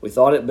Testament. We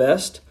thought it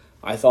best.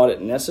 I thought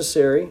it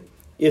necessary.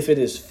 If it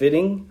is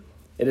fitting,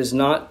 it is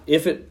not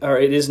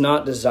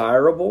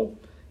desirable.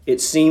 It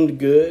seemed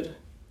good.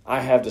 I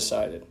have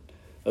decided.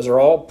 Those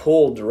are all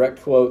pulled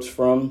direct quotes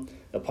from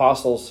the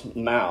apostles'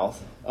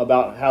 mouth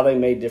about how they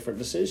made different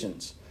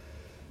decisions.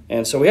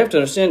 And so we have to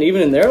understand,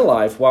 even in their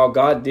life, while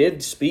God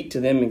did speak to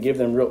them and give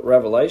them real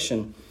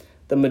revelation,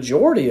 the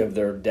majority of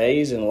their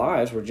days and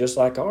lives were just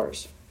like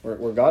ours,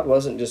 where God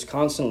wasn't just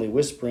constantly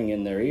whispering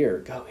in their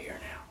ear, go here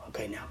now,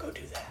 okay, now go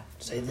do that,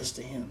 say this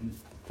to him.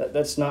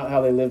 That's not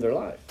how they lived their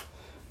life.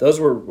 Those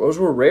were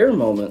rare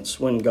moments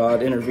when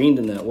God intervened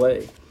in that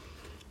way.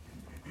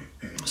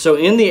 So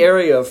in the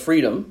area of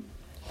freedom,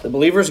 the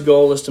believer's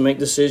goal is to make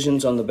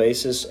decisions on the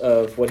basis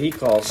of what he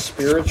calls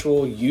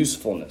spiritual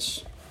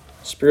usefulness.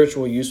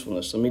 Spiritual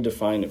usefulness. Let me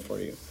define it for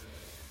you.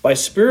 By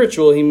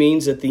spiritual, he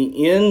means that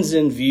the ends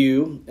in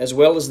view, as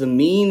well as the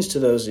means to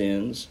those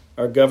ends,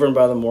 are governed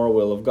by the moral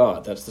will of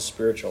God. That's the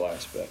spiritual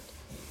aspect.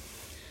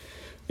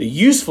 The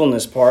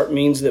usefulness part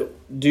means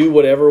that do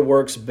whatever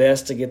works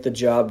best to get the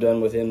job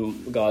done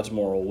within God's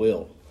moral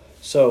will.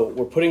 So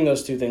we're putting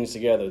those two things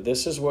together.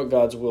 This is what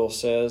God's will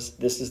says.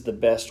 This is the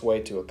best way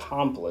to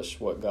accomplish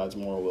what God's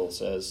moral will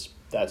says.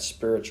 That's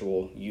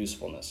spiritual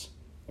usefulness.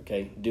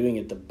 Okay? Doing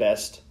it the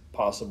best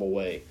possible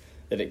way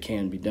that it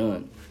can be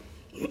done.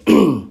 What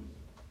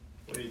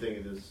do you think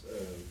of this?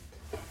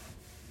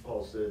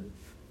 Paul said,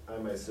 I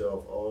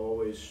myself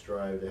always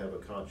strive to have a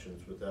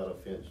conscience without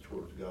offense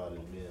towards God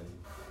and men.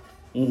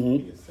 Mm-hmm. I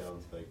think it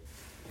sounds like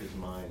his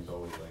mind's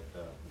always like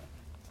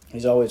that.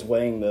 He's always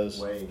weighing those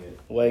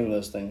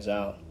things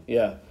out.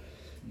 Yeah.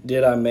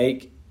 Did I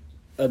make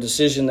a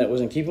decision that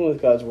was in keeping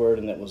with God's word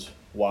and that was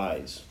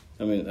wise?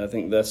 I mean, I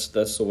think that's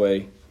the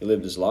way he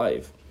lived his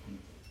life.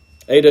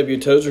 A.W.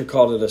 Tozer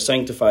called it a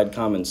sanctified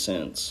common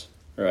sense,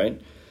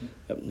 right?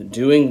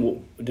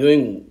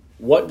 Doing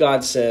what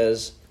God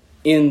says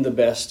in the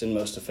best and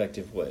most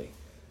effective way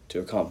to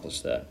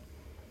accomplish that.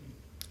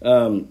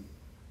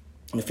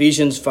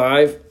 Ephesians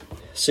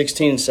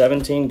 5:16 and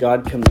 17,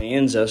 God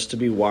commands us to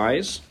be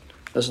wise.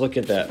 Let's look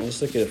at that.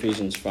 Let's look at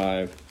Ephesians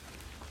 5.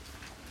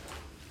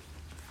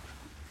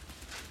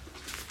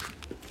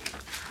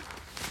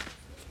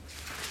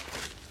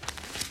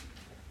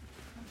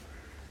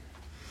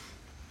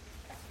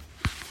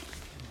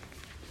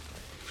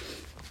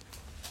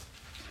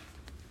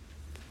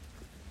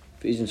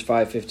 Ephesians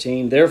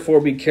 5:15, therefore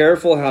be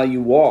careful how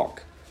you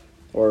walk,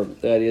 or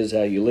that is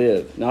how you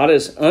live, not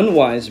as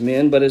unwise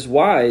men, but as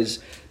wise,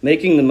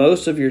 making the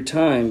most of your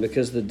time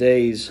because the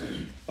days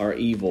are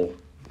evil.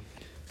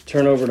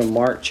 Turn over to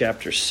Mark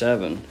chapter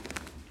 7.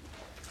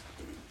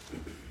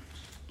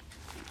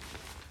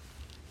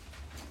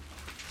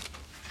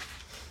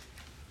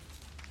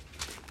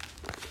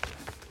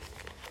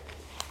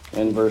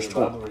 And verse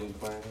 20.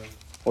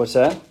 What's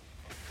that?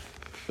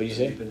 What did you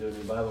say? You've been doing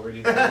your Bible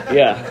reading.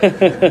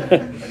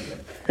 Yeah.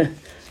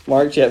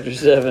 Mark chapter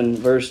 7,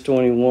 verse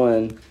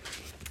 21.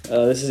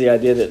 This is the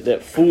idea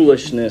that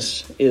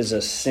foolishness is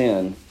a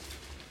sin.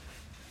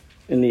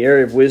 In the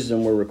area of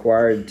wisdom, we're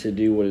required to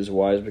do what is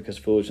wise because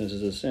foolishness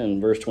is a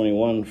sin. Verse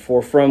 21,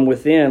 for from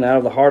within, out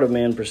of the heart of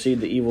man, proceed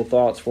the evil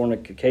thoughts,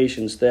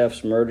 fornications,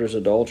 thefts, murders,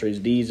 adulteries,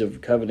 deeds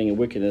of coveting and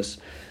wickedness,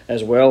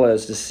 as well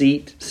as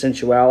deceit,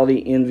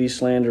 sensuality, envy,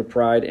 slander,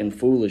 pride, and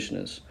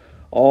foolishness.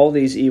 All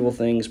these evil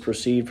things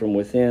proceed from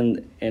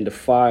within and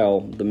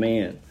defile the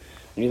man.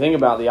 When you think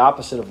about the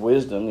opposite of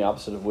wisdom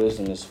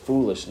is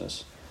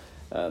foolishness.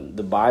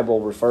 The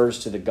Bible refers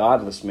to the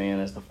godless man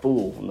as the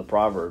fool in the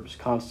Proverbs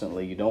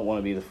constantly. You don't want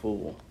to be the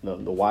fool. The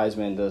wise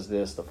man does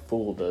this, the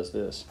fool does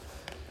this.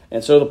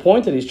 And so the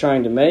point that he's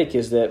trying to make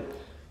is that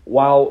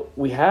while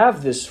we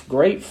have this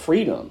great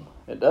freedom,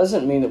 it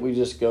doesn't mean that we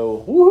just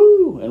go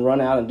woohoo and run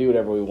out and do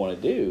whatever we want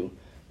to do.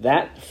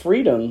 That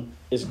freedom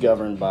is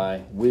governed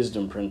by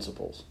wisdom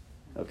principles.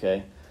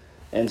 Okay?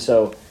 And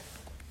so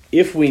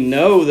if we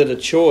know that a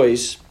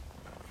choice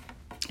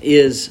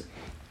is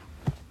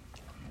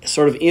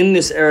sort of in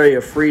this area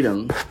of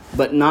freedom,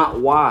 but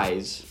not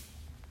wise,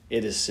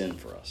 it is sin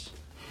for us.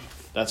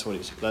 That's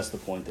the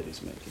point that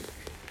he's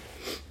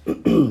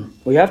making.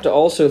 We have to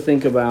also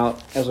think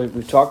about, as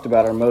we've talked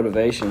about, our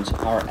motivations,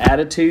 our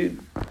attitude,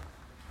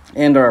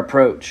 and our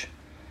approach.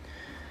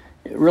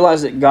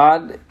 Realize that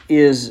God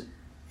is,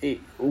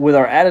 with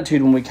our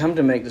attitude, when we come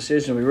to make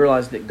decisions, we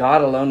realize that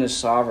God alone is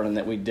sovereign and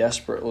that we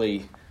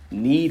desperately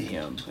need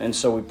Him. And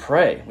so we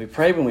pray. We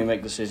pray when we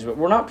make decisions, but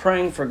we're not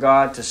praying for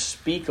God to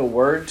speak a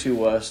word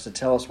to us to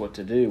tell us what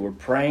to do. We're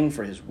praying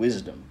for His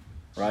wisdom,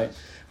 right?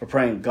 We're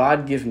praying,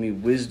 God, give me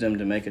wisdom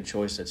to make a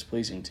choice that's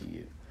pleasing to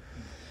you.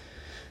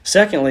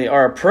 Secondly,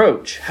 our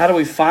approach. How do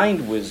we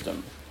find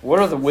wisdom? What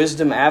are the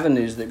wisdom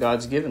avenues that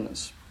God's given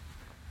us?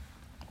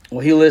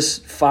 Well, he lists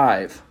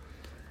 5.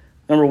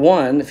 Number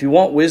 1, if you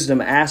want wisdom,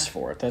 ask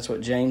for it. That's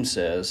what James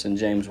says in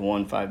James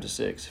 1,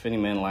 5-6. If any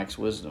man lacks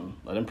wisdom,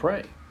 let him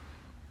pray.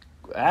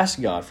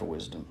 Ask God for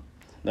wisdom.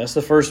 That's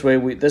the first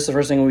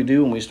thing we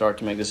do when we start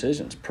to make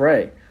decisions.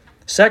 Pray.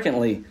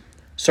 Secondly,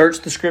 search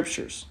the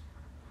Scriptures.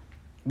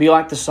 Be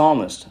like the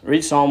psalmist.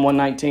 Read Psalm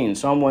 119.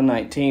 Psalm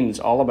 119 is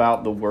all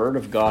about the Word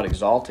of God,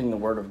 exalting the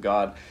Word of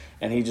God.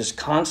 And he just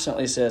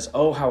constantly says,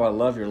 oh, how I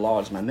love your law.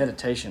 It's my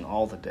meditation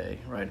all the day,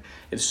 right?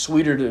 It's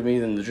sweeter to me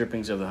than the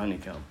drippings of the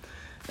honeycomb.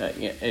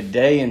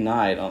 Day and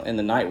night, in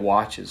the night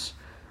watches,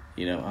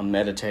 I'm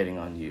meditating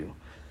on you.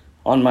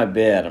 On my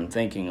bed, I'm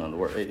thinking on the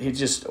Word.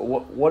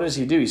 What does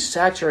he do? He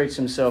saturates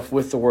himself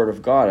with the Word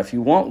of God. If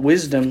you want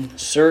wisdom,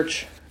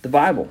 search the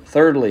Bible.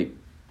 Thirdly,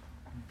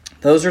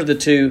 those are the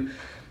 2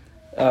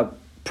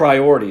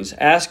 priorities.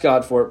 Ask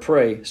God for it,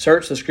 pray,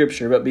 search the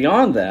Scripture. But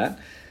beyond that,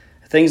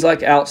 things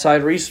like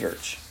outside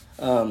research.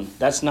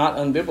 That's not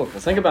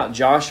unbiblical. Think about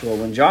Joshua.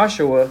 When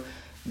Joshua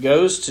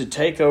goes to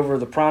take over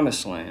the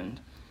Promised Land,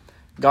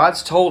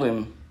 God's told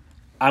him,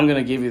 I'm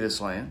going to give you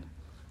this land.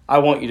 I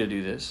want you to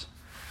do this.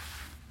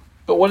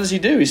 But what does he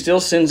do? He still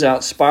sends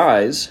out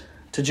spies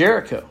to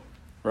Jericho,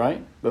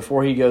 right?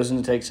 Before he goes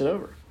and takes it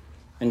over.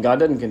 And God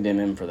doesn't condemn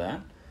him for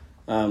that.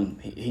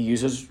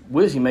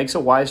 He makes a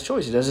wise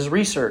choice. He does his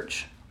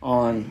research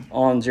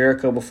on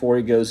Jericho before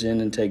he goes in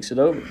and takes it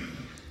over.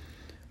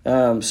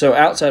 So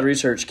outside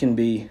research can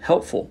be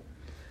helpful.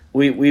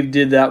 We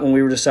did that when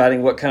we were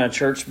deciding what kind of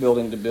church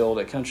building to build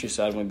at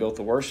Countryside when we built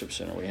the worship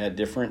center. We had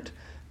different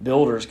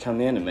builders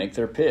come in and make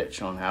their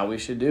pitch on how we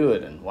should do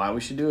it and why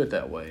we should do it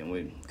that way. And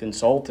we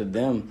consulted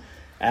them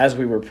as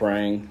we were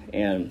praying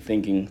and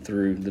thinking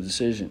through the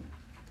decision.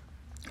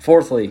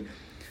 Fourthly,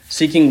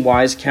 seeking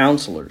wise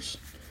counselors,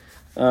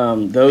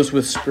 those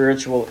with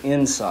spiritual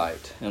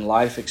insight and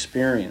life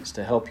experience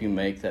to help you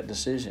make that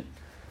decision.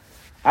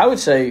 I would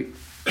say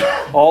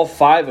All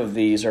 5 of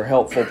these are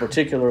helpful,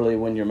 particularly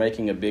when you're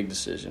making a big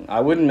decision.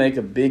 I wouldn't make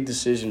a big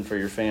decision for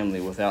your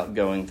family without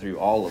going through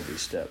all of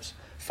these steps.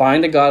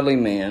 Find a godly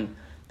man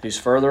who's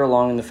further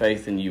along in the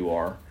faith than you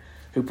are,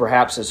 who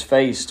perhaps has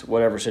faced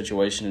whatever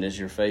situation it is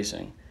you're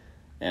facing,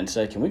 and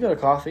say, can we go to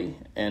coffee?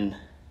 And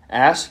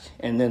ask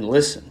and then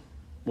listen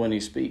when he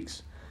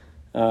speaks.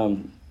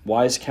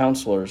 Wise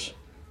counselors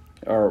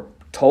we're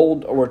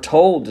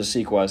told to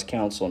seek wise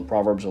counsel in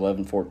Proverbs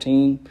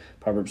 11:14,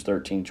 Proverbs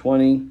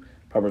 13:20,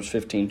 Proverbs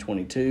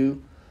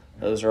 15:22.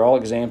 Those are all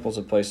examples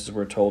of places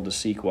we're told to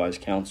seek wise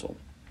counsel.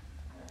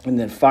 And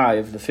then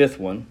 5, the 5th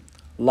one,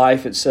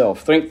 life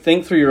itself.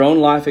 Think through your own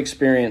life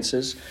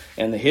experiences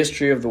and the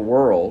history of the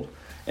world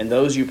and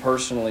those you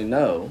personally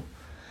know.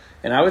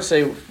 And I would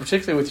say,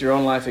 particularly with your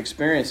own life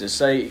experiences,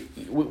 say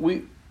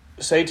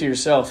to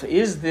yourself,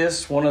 is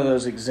this one of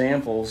those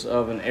examples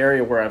of an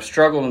area where I've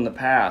struggled in the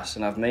past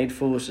and I've made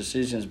foolish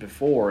decisions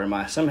before? Am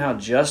I somehow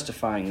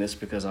justifying this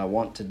because I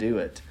want to do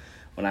it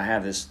when I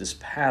have this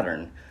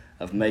pattern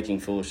of making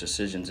foolish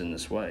decisions in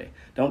this way?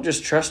 Don't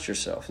just trust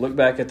yourself. Look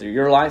back at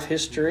your life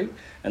history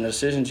and the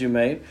decisions you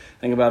made.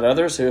 Think about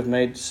others who have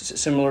made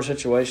similar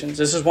situations.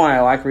 This is why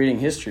I like reading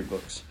history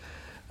books.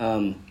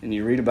 And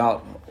you read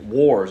about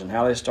wars and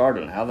how they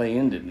started and how they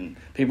ended and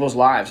people's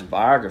lives and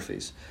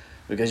biographies.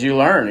 Because you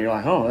learn, and you're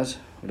like,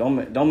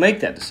 don't make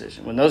that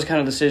decision. When those kind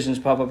of decisions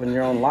pop up in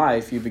your own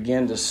life, you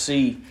begin to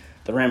see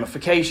the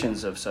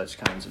ramifications of such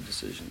kinds of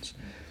decisions.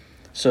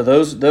 So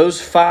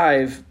those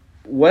 5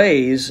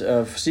 ways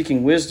of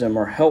seeking wisdom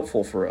are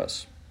helpful for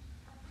us.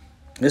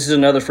 This is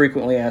another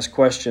frequently asked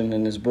question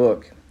in his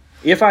book.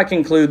 If I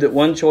conclude that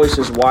one choice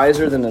is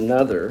wiser than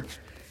another,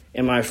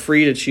 am I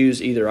free to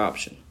choose either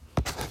option?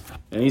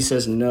 And he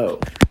says no,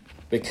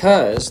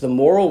 because the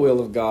moral will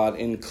of God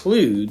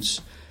includes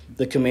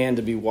the command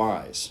to be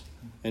wise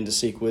and to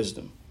seek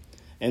wisdom.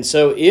 And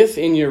so if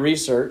in your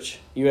research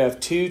you have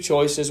 2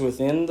 choices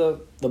within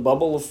the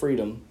bubble of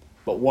freedom,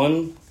 but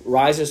one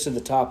rises to the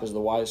top as the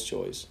wise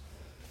choice,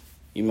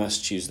 you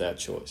must choose that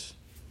choice.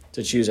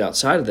 To choose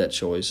outside of that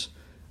choice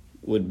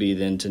would be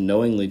then to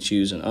knowingly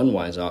choose an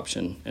unwise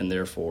option and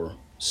therefore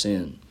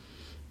sin.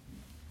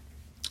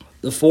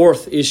 The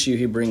 4th issue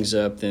he brings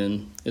up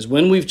then is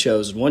when we've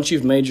chosen, once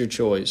you've made your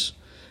choice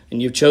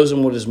and you've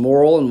chosen what is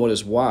moral and what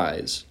is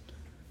wise,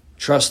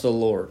 trust the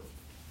Lord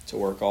to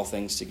work all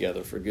things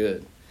together for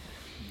good.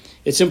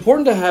 It's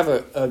important to have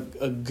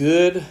a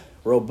good,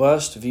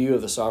 robust view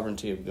of the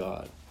sovereignty of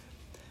God,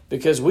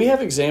 because we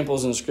have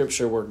examples in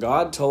Scripture where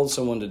God told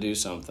someone to do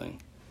something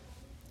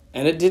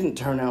and it didn't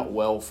turn out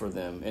well for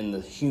them in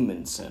the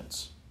human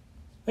sense.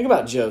 Think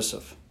about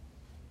Joseph.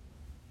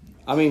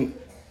 I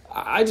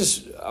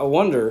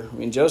wonder,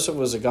 Joseph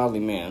was a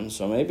godly man,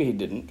 so maybe he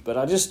didn't,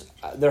 but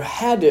there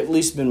had to at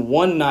least been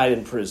one night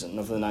in prison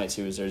of the nights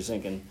he was there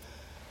thinking,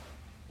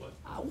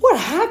 what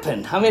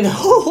happened? What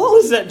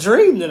was that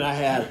dream that I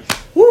had?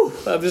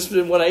 I've just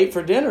been what I ate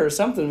for dinner or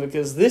something,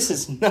 because this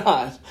is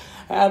not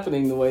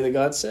happening the way that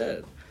God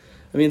said.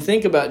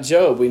 Think about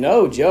Job. We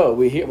know Job.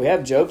 We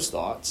have Job's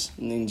thoughts.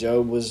 And then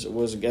Job was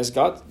as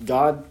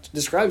God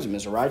describes him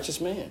as a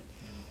righteous man.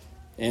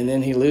 And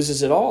then he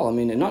loses it all.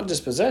 And not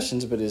just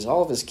possessions, but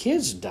all of his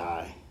kids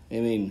die.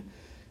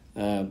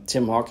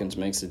 Tim Hawkins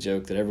makes the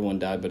joke that everyone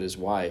died but his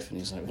wife, and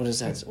he's like, "What does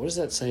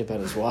that say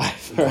about his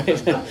wife?"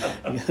 Right?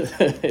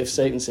 If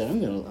Satan said,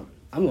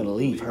 "I'm gonna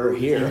leave her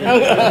here,"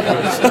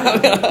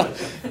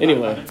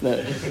 anyway.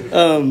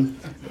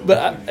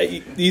 But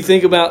you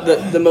think about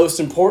the most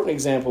important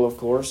example, of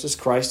course, is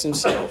Christ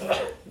Himself,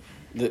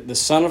 the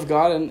Son of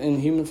God in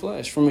human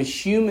flesh. From a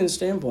human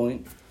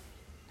standpoint,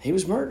 He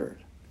was murdered,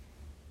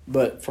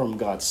 but from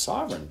God's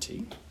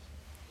sovereignty,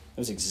 it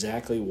was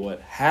exactly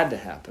what had to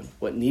happen,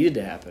 what needed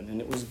to happen,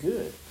 and it was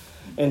good.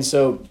 And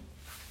so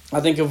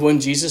I think of when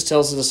Jesus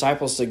tells the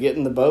disciples to get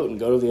in the boat and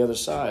go to the other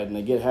side, and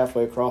they get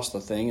halfway across the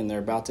thing, and they're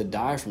about to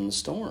die from the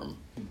storm.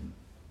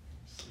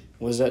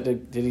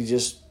 Did he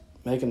just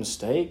make a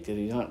mistake? Did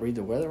he not read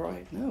the weather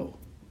right? No.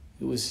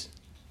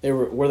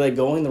 Were they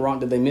going the wrong?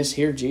 Did they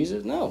mishear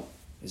Jesus? No.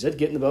 He said,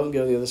 get in the boat and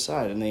go to the other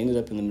side, and they ended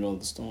up in the middle of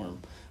the storm,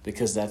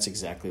 because that's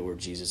exactly where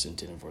Jesus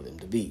intended for them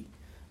to be,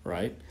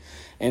 right?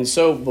 And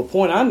so the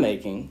point I'm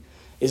making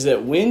is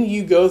that when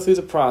you go through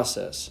the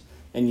process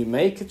and you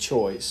make a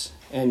choice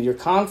and you're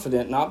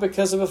confident, not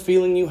because of a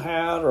feeling you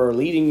had or a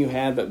leading you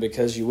had, but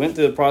because you went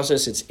through the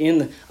process,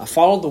 I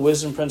followed the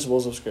wisdom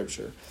principles of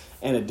Scripture,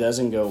 and it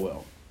doesn't go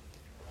well.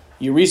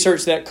 You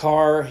research that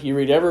car, you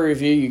read every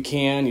review you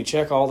can, you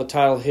check all the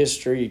title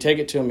history, you take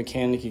it to a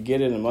mechanic, you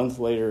get it, and a month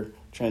later,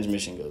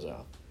 transmission goes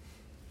out.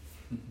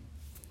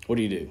 What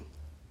do?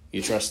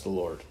 You trust the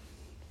Lord,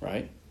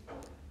 right?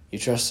 You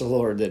trust the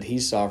Lord that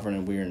He's sovereign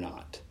and we are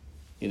not.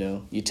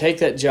 You take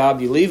that job,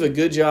 you leave a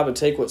good job and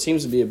take what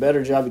seems to be a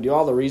better job, you do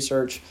all the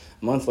research,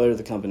 a month later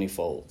the company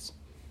folds.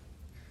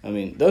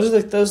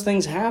 Those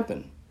things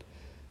happen.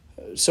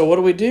 So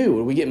what do?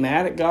 Would we get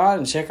mad at God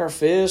and check our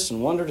fists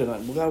and wonder,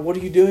 God, what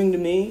are you doing to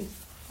me?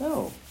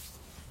 No.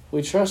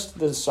 We trust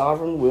the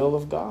sovereign will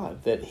of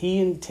God, that He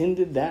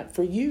intended that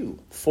for you,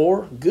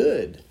 for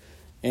good.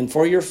 and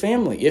for your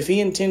family. If he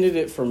intended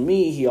it for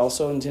me, he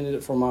also intended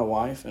it for my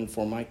wife and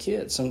for my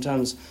kids.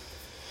 Sometimes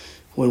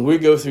when we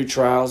go through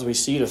trials, we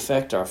see it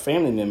affect our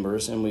family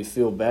members, and we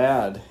feel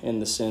bad in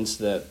the sense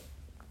that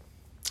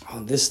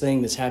this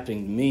thing that's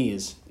happening to me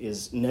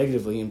is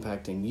negatively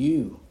impacting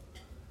you.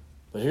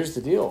 But here's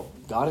the deal.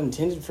 God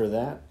intended for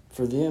that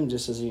for them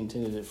just as he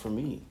intended it for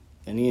me.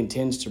 And he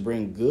intends to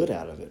bring good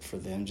out of it for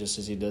them just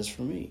as he does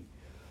for me.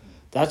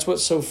 That's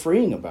what's so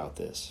freeing about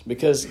this.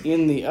 Because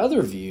in the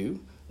other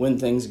view, when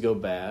things go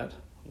bad,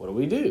 what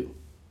do?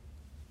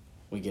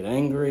 We get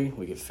angry,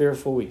 we get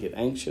fearful, we get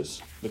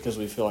anxious because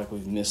we feel like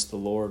we've missed the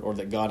Lord or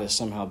that God has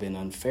somehow been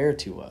unfair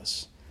to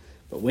us.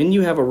 But when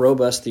you have a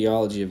robust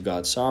theology of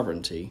God's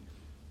sovereignty,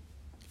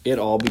 it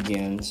all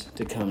begins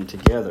to come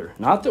together.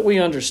 Not that we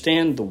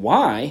understand the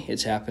why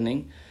it's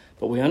happening,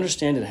 but we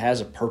understand it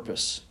has a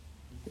purpose.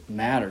 It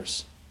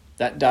matters.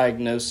 That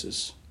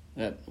diagnosis,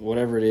 that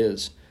whatever it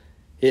is,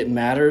 it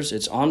matters,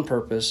 it's on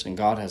purpose, and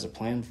God has a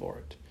plan for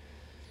it.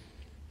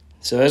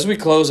 So as we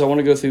close, I want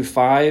to go through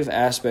 5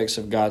 aspects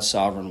of God's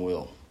sovereign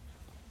will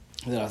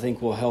that I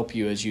think will help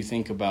you as you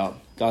think about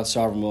God's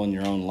sovereign will in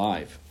your own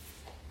life.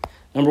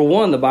 Number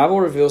 1, the Bible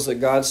reveals that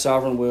God's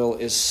sovereign will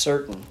is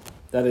certain.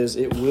 That is,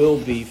 it will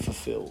be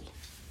fulfilled.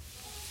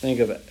 Think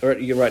of it. Or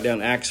you write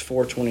down Acts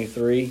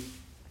 4:23,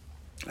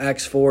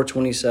 Acts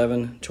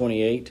 4:27,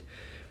 28.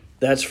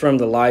 That's from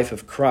the life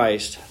of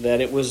Christ,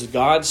 that it was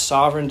God's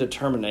sovereign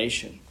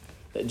determination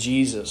that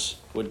Jesus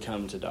would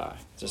come to die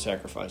as a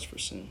sacrifice for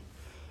sin.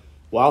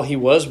 While he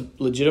was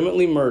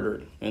legitimately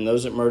murdered, and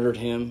those that murdered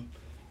him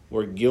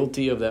were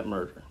guilty of that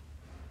murder,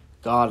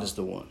 God is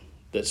the one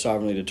that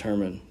sovereignly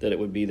determined that it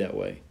would be that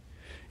way.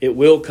 It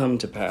will come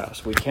to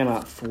pass. We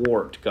cannot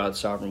thwart God's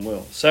sovereign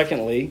will.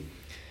 Secondly,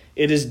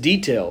 it is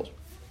detailed.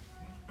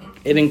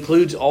 It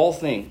includes all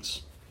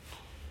things.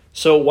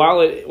 So while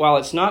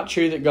it's not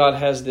true that God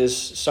has this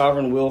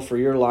sovereign will for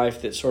your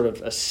life that's sort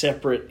of a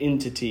separate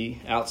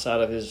entity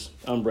outside of his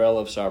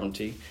umbrella of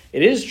sovereignty,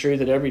 it is true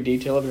that every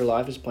detail of your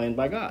life is planned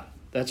by God.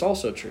 That's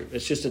also true.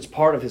 It's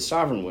part of his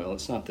sovereign will.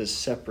 It's not this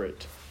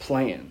separate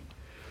plan.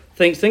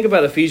 Think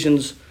about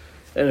Ephesians.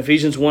 In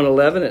Ephesians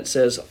 1:11, it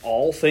says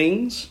all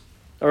things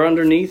are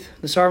underneath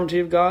the sovereignty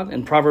of God.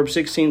 In Proverbs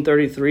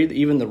 16:33,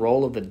 even the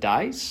roll of the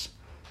dice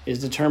is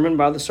determined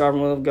by the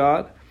sovereign will of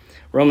God.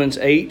 Romans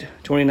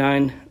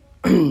 8:29,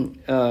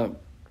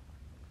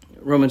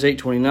 Romans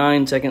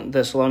 8:29, 2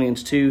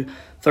 Thessalonians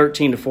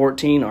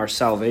 2:13-14, our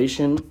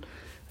salvation.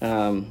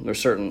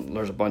 There's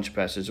a bunch of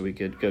passages we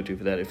could go to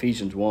for that.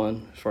 Ephesians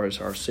 1, as far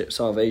as our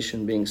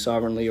salvation being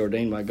sovereignly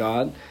ordained by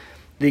God.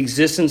 The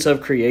existence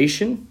of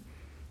creation.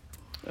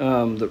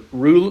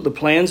 The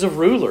plans of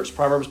rulers,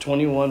 Proverbs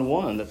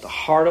 21:1, that the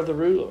heart of the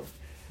ruler,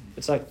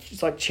 it's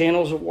like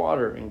channels of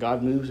water, and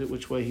God moves it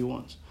which way he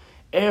wants.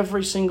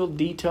 Every single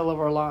detail of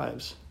our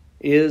lives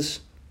is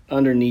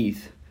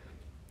underneath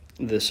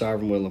the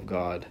sovereign will of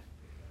God.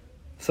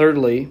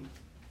 Thirdly,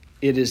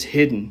 it is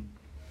hidden.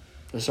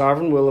 The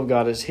sovereign will of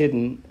God is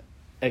hidden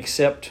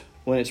except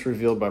when it's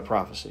revealed by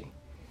prophecy.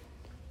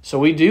 So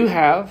we do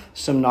have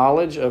some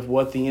knowledge of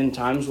what the end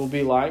times will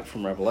be like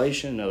from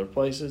Revelation and other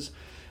places.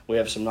 We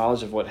have some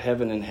knowledge of what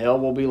heaven and hell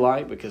will be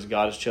like because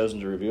God has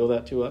chosen to reveal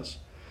that to us.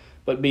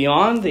 But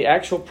beyond the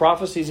actual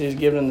prophecies he's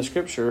given in the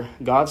Scripture,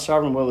 God's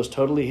sovereign will is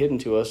totally hidden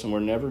to us, and we're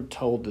never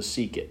told to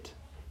seek it.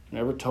 We're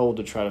never told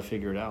to try to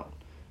figure it out.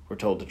 We're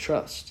told to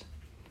trust,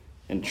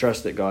 and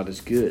trust that God is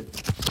good.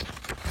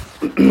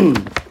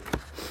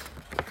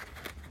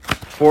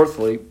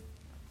 Fourthly,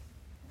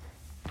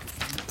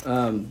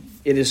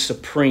 it is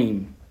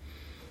supreme.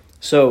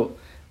 So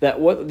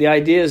the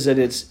idea is that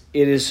it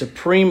is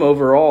supreme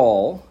over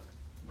all,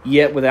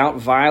 yet without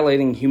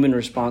violating human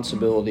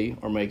responsibility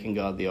or making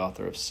God the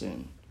author of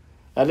sin.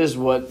 That is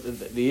what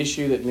the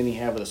issue that many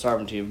have with the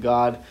sovereignty of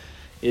God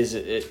is.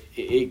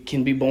 It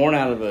can be born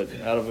out of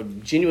a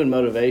genuine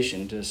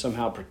motivation to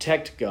somehow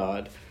protect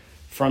God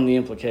from the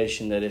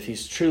implication that if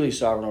he's truly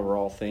sovereign over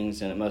all things,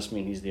 then it must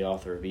mean he's the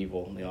author of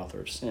evil and the author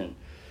of sin.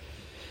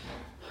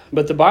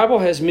 But the Bible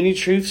has many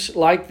truths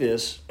like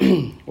this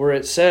where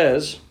it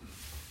says,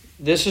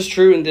 this is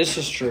true and this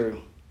is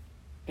true,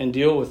 and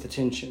deal with the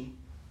tension.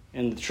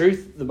 And the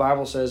truth, the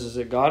Bible says, is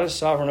that God is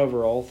sovereign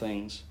over all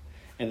things,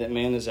 and that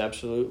man is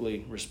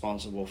absolutely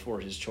responsible for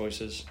his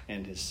choices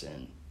and his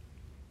sin.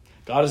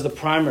 God is the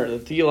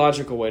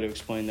theological way to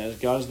explain that is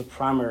God is the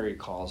primary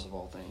cause of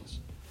all things.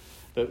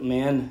 But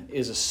man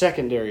is a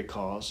secondary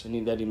cause,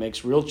 and that he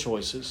makes real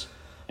choices,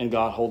 and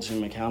God holds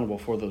him accountable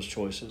for those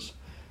choices.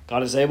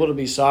 God is able to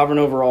be sovereign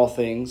over all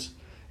things,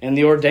 and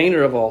the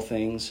ordainer of all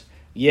things,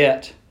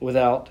 yet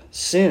without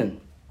sin.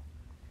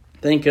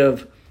 Think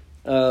of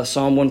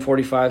Psalm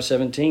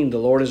 145:17. The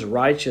Lord is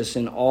righteous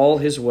in all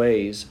his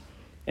ways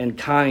and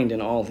kind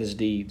in all his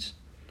deeds.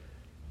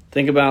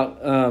 Think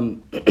about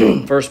 1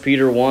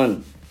 Peter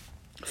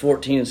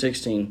 1:14 and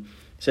 16.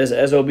 It says,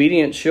 as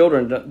obedient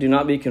children, do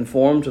not be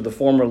conformed to the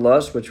former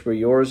lusts which were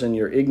yours in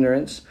your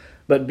ignorance,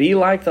 but be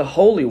like the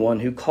Holy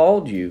One who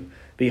called you,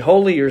 Be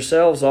holy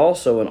yourselves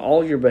also in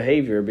all your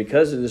behavior,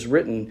 because it is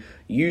written,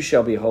 you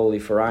shall be holy,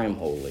 for I am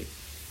holy.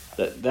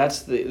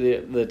 That's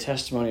the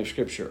testimony of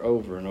Scripture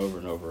over and over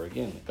and over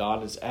again.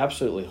 God is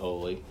absolutely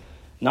holy,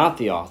 not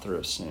the author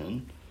of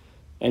sin,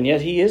 and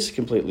yet He is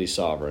completely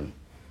sovereign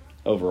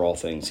over all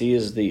things. He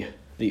is the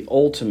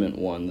ultimate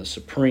one, the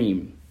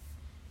supreme.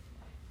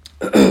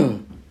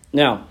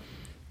 Now,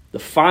 the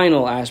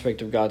final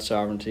aspect of God's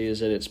sovereignty is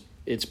that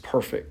it's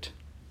perfect.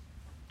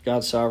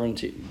 God's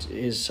sovereignty,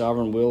 His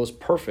sovereign will is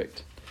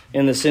perfect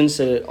in the sense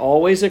that it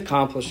always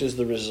accomplishes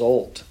the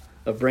result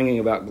of bringing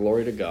about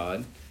glory to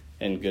God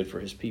and good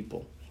for His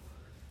people.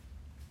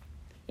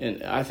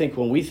 And I think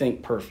when we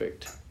think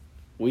perfect,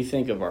 we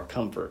think of our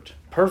comfort.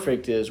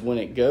 Perfect is when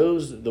it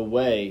goes the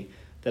way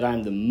that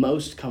I'm the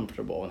most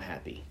comfortable and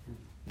happy.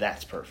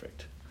 That's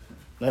perfect.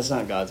 That's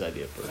not God's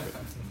idea of perfect.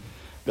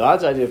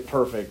 God's idea of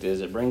perfect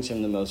is it brings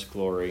Him the most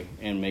glory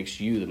and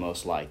makes you the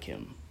most like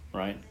Him,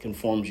 right?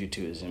 Conforms you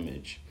to His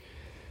image.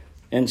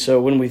 And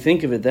so when we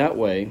think of it that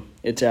way,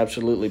 it's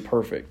absolutely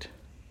perfect.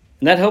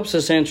 And that helps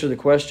us answer the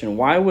question,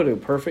 why would a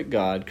perfect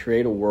God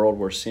create a world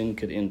where sin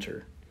could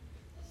enter?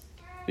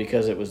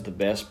 Because it was the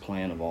best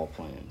plan of all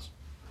plans.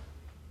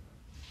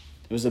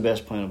 It was the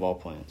best plan of all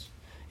plans.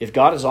 If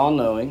God is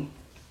all-knowing,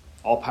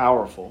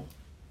 all-powerful,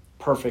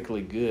 perfectly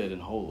good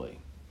and holy,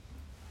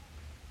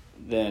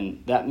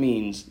 then that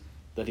means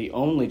that He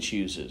only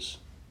chooses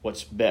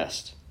what's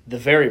best, the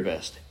very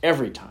best,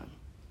 every time.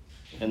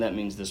 And that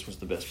means this was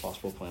the best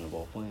possible plan of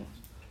all plans.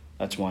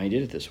 That's why He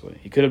did it this way.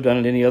 He could have done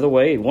it any other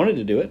way. He wanted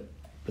to do it,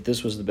 but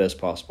this was the best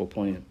possible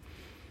plan.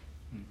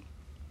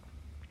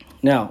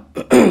 Now,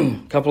 a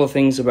couple of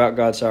things about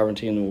God's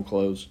sovereignty, and then we'll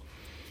close.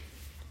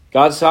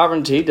 God's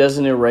sovereignty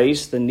doesn't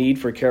erase the need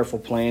for careful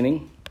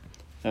planning.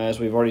 As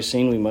we've already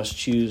seen, we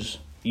must use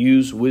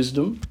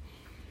wisdom.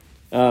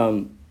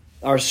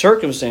 Our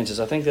circumstances,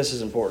 I think this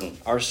is important.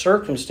 Our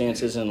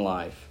circumstances in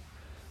life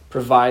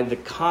provide the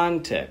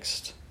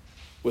context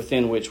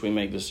within which we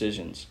make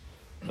decisions.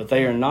 But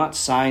they are not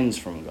signs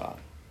from God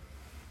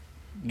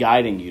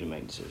guiding you to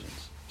make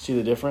decisions. See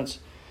the difference?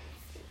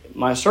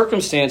 My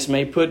circumstance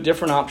may put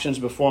different options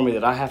before me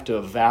that I have to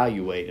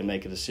evaluate and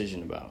make a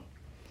decision about.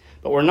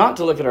 But we're not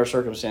to look at our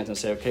circumstance and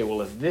say, okay,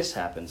 well, if this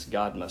happens,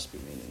 God must be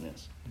meaning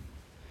this.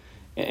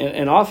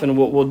 And often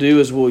what we'll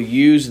do is we'll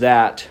use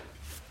that,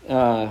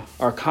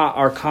 our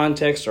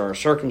context or our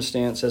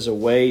circumstance as a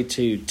way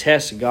to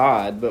test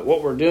God. But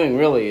what we're doing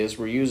really is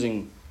we're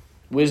using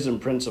wisdom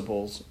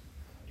principles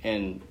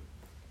and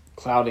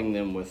clouding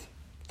them with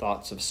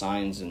thoughts of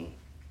signs and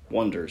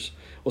wonders.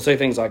 We'll say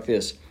things like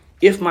this: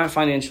 if my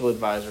financial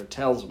advisor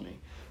tells me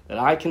that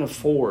I can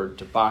afford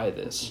to buy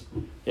this,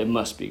 it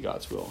must be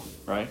God's will,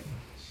 right?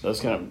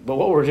 But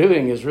what we're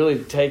doing is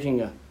really taking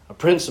a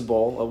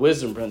principle, a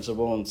wisdom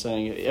principle, and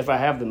saying, if I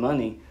have the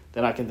money,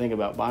 then I can think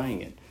about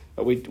buying it.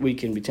 But we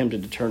can be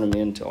tempted to turn them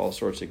into all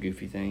sorts of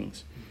goofy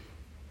things.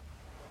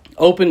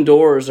 Open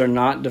doors are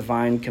not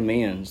divine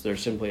commands. They're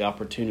simply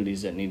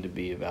opportunities that need to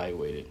be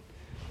evaluated.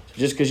 So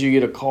just because you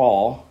get a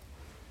call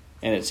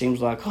and it seems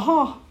like,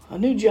 a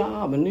new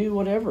job, a new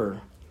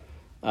whatever,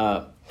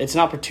 it's an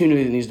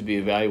opportunity that needs to be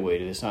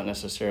evaluated. It's not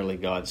necessarily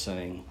God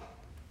saying,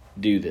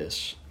 do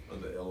this. Or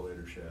the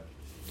elevator shaft.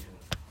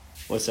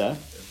 What's that?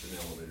 That's an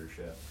elevator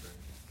shaft. Right?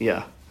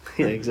 Yeah,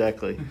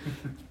 exactly.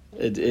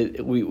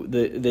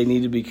 They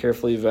need to be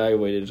carefully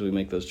evaluated as we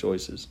make those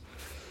choices.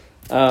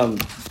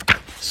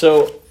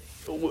 So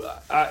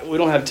we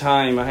don't have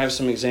time. I have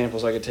some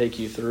examples I could take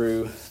you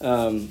through.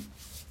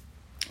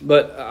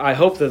 But I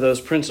hope that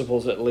those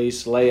principles at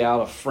least lay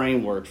out a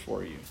framework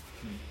for you.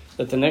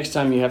 That the next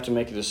time you have to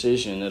make a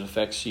decision that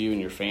affects you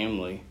and your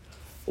family,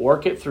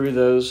 work it through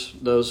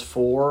those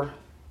four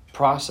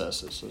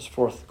processes, those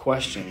four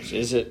questions.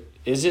 Is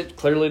it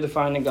clearly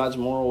defined in God's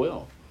moral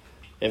will?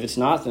 If it's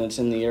not, then it's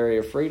in the area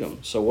of freedom.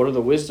 So what are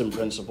the wisdom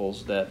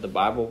principles that the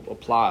Bible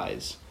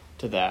applies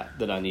to that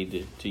I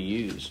need to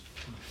use?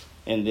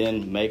 And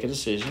then make a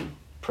decision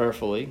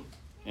prayerfully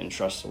and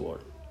trust the Lord.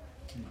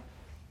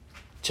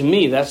 To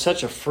me, that's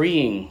such a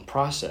freeing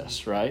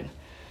process, right?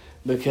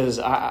 Because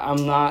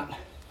I'm not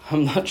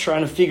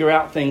trying to figure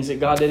out things that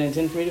God didn't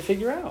intend for me to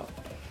figure out.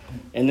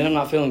 And then I'm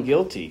not feeling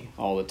guilty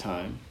all the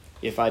time.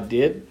 If I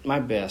did my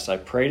best, I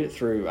prayed it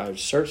through, I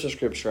searched the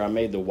Scripture, I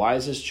made the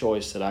wisest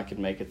choice that I could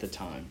make at the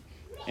time,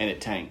 and it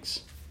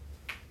tanks,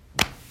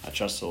 I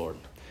trust the Lord.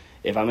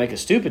 If I make a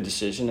stupid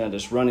decision, I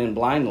just run in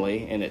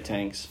blindly and it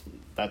tanks,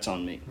 that's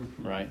on me,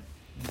 right?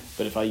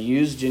 But if I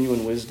use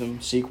genuine wisdom,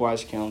 seek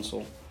wise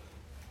counsel,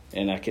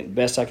 and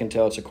best I can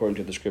tell it's according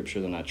to the Scripture,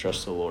 then I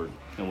trust the Lord,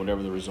 and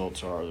whatever the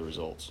results are the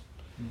results.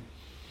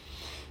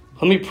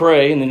 Let me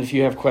pray, and then if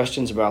you have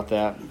questions about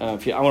that,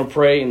 I want to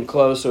pray and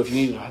close, so if you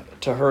need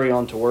to hurry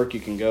on to work, you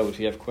can go. If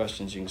you have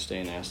questions, you can stay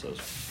and ask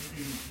those.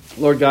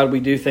 Lord God,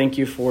 we do thank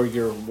you for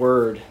your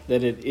word,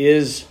 that it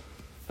is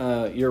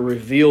your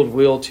revealed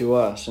will to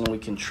us, and we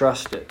can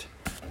trust it.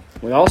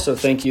 We also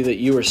thank you that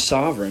you are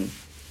sovereign.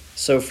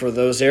 So for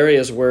those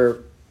areas where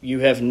you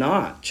have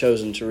not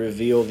chosen to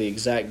reveal the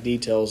exact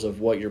details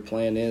of what your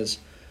plan is,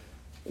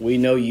 we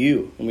know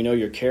you and we know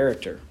your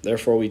character.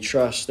 Therefore, we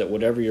trust that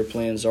whatever your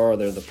plans are,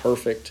 they're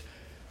perfect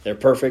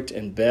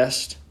and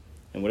best.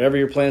 And whatever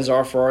your plans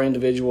are for our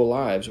individual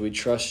lives, we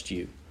trust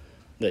you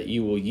that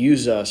you will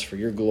use us for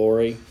your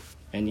glory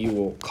and you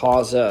will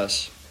cause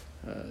us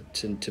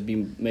to be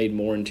made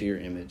more into your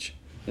image.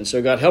 And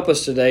so, God, help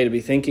us today to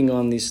be thinking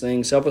on these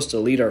things. Help us to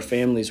lead our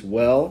families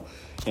well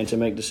and to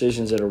make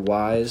decisions that are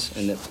wise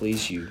and that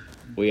please you.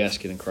 We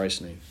ask it in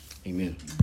Christ's name. Amen.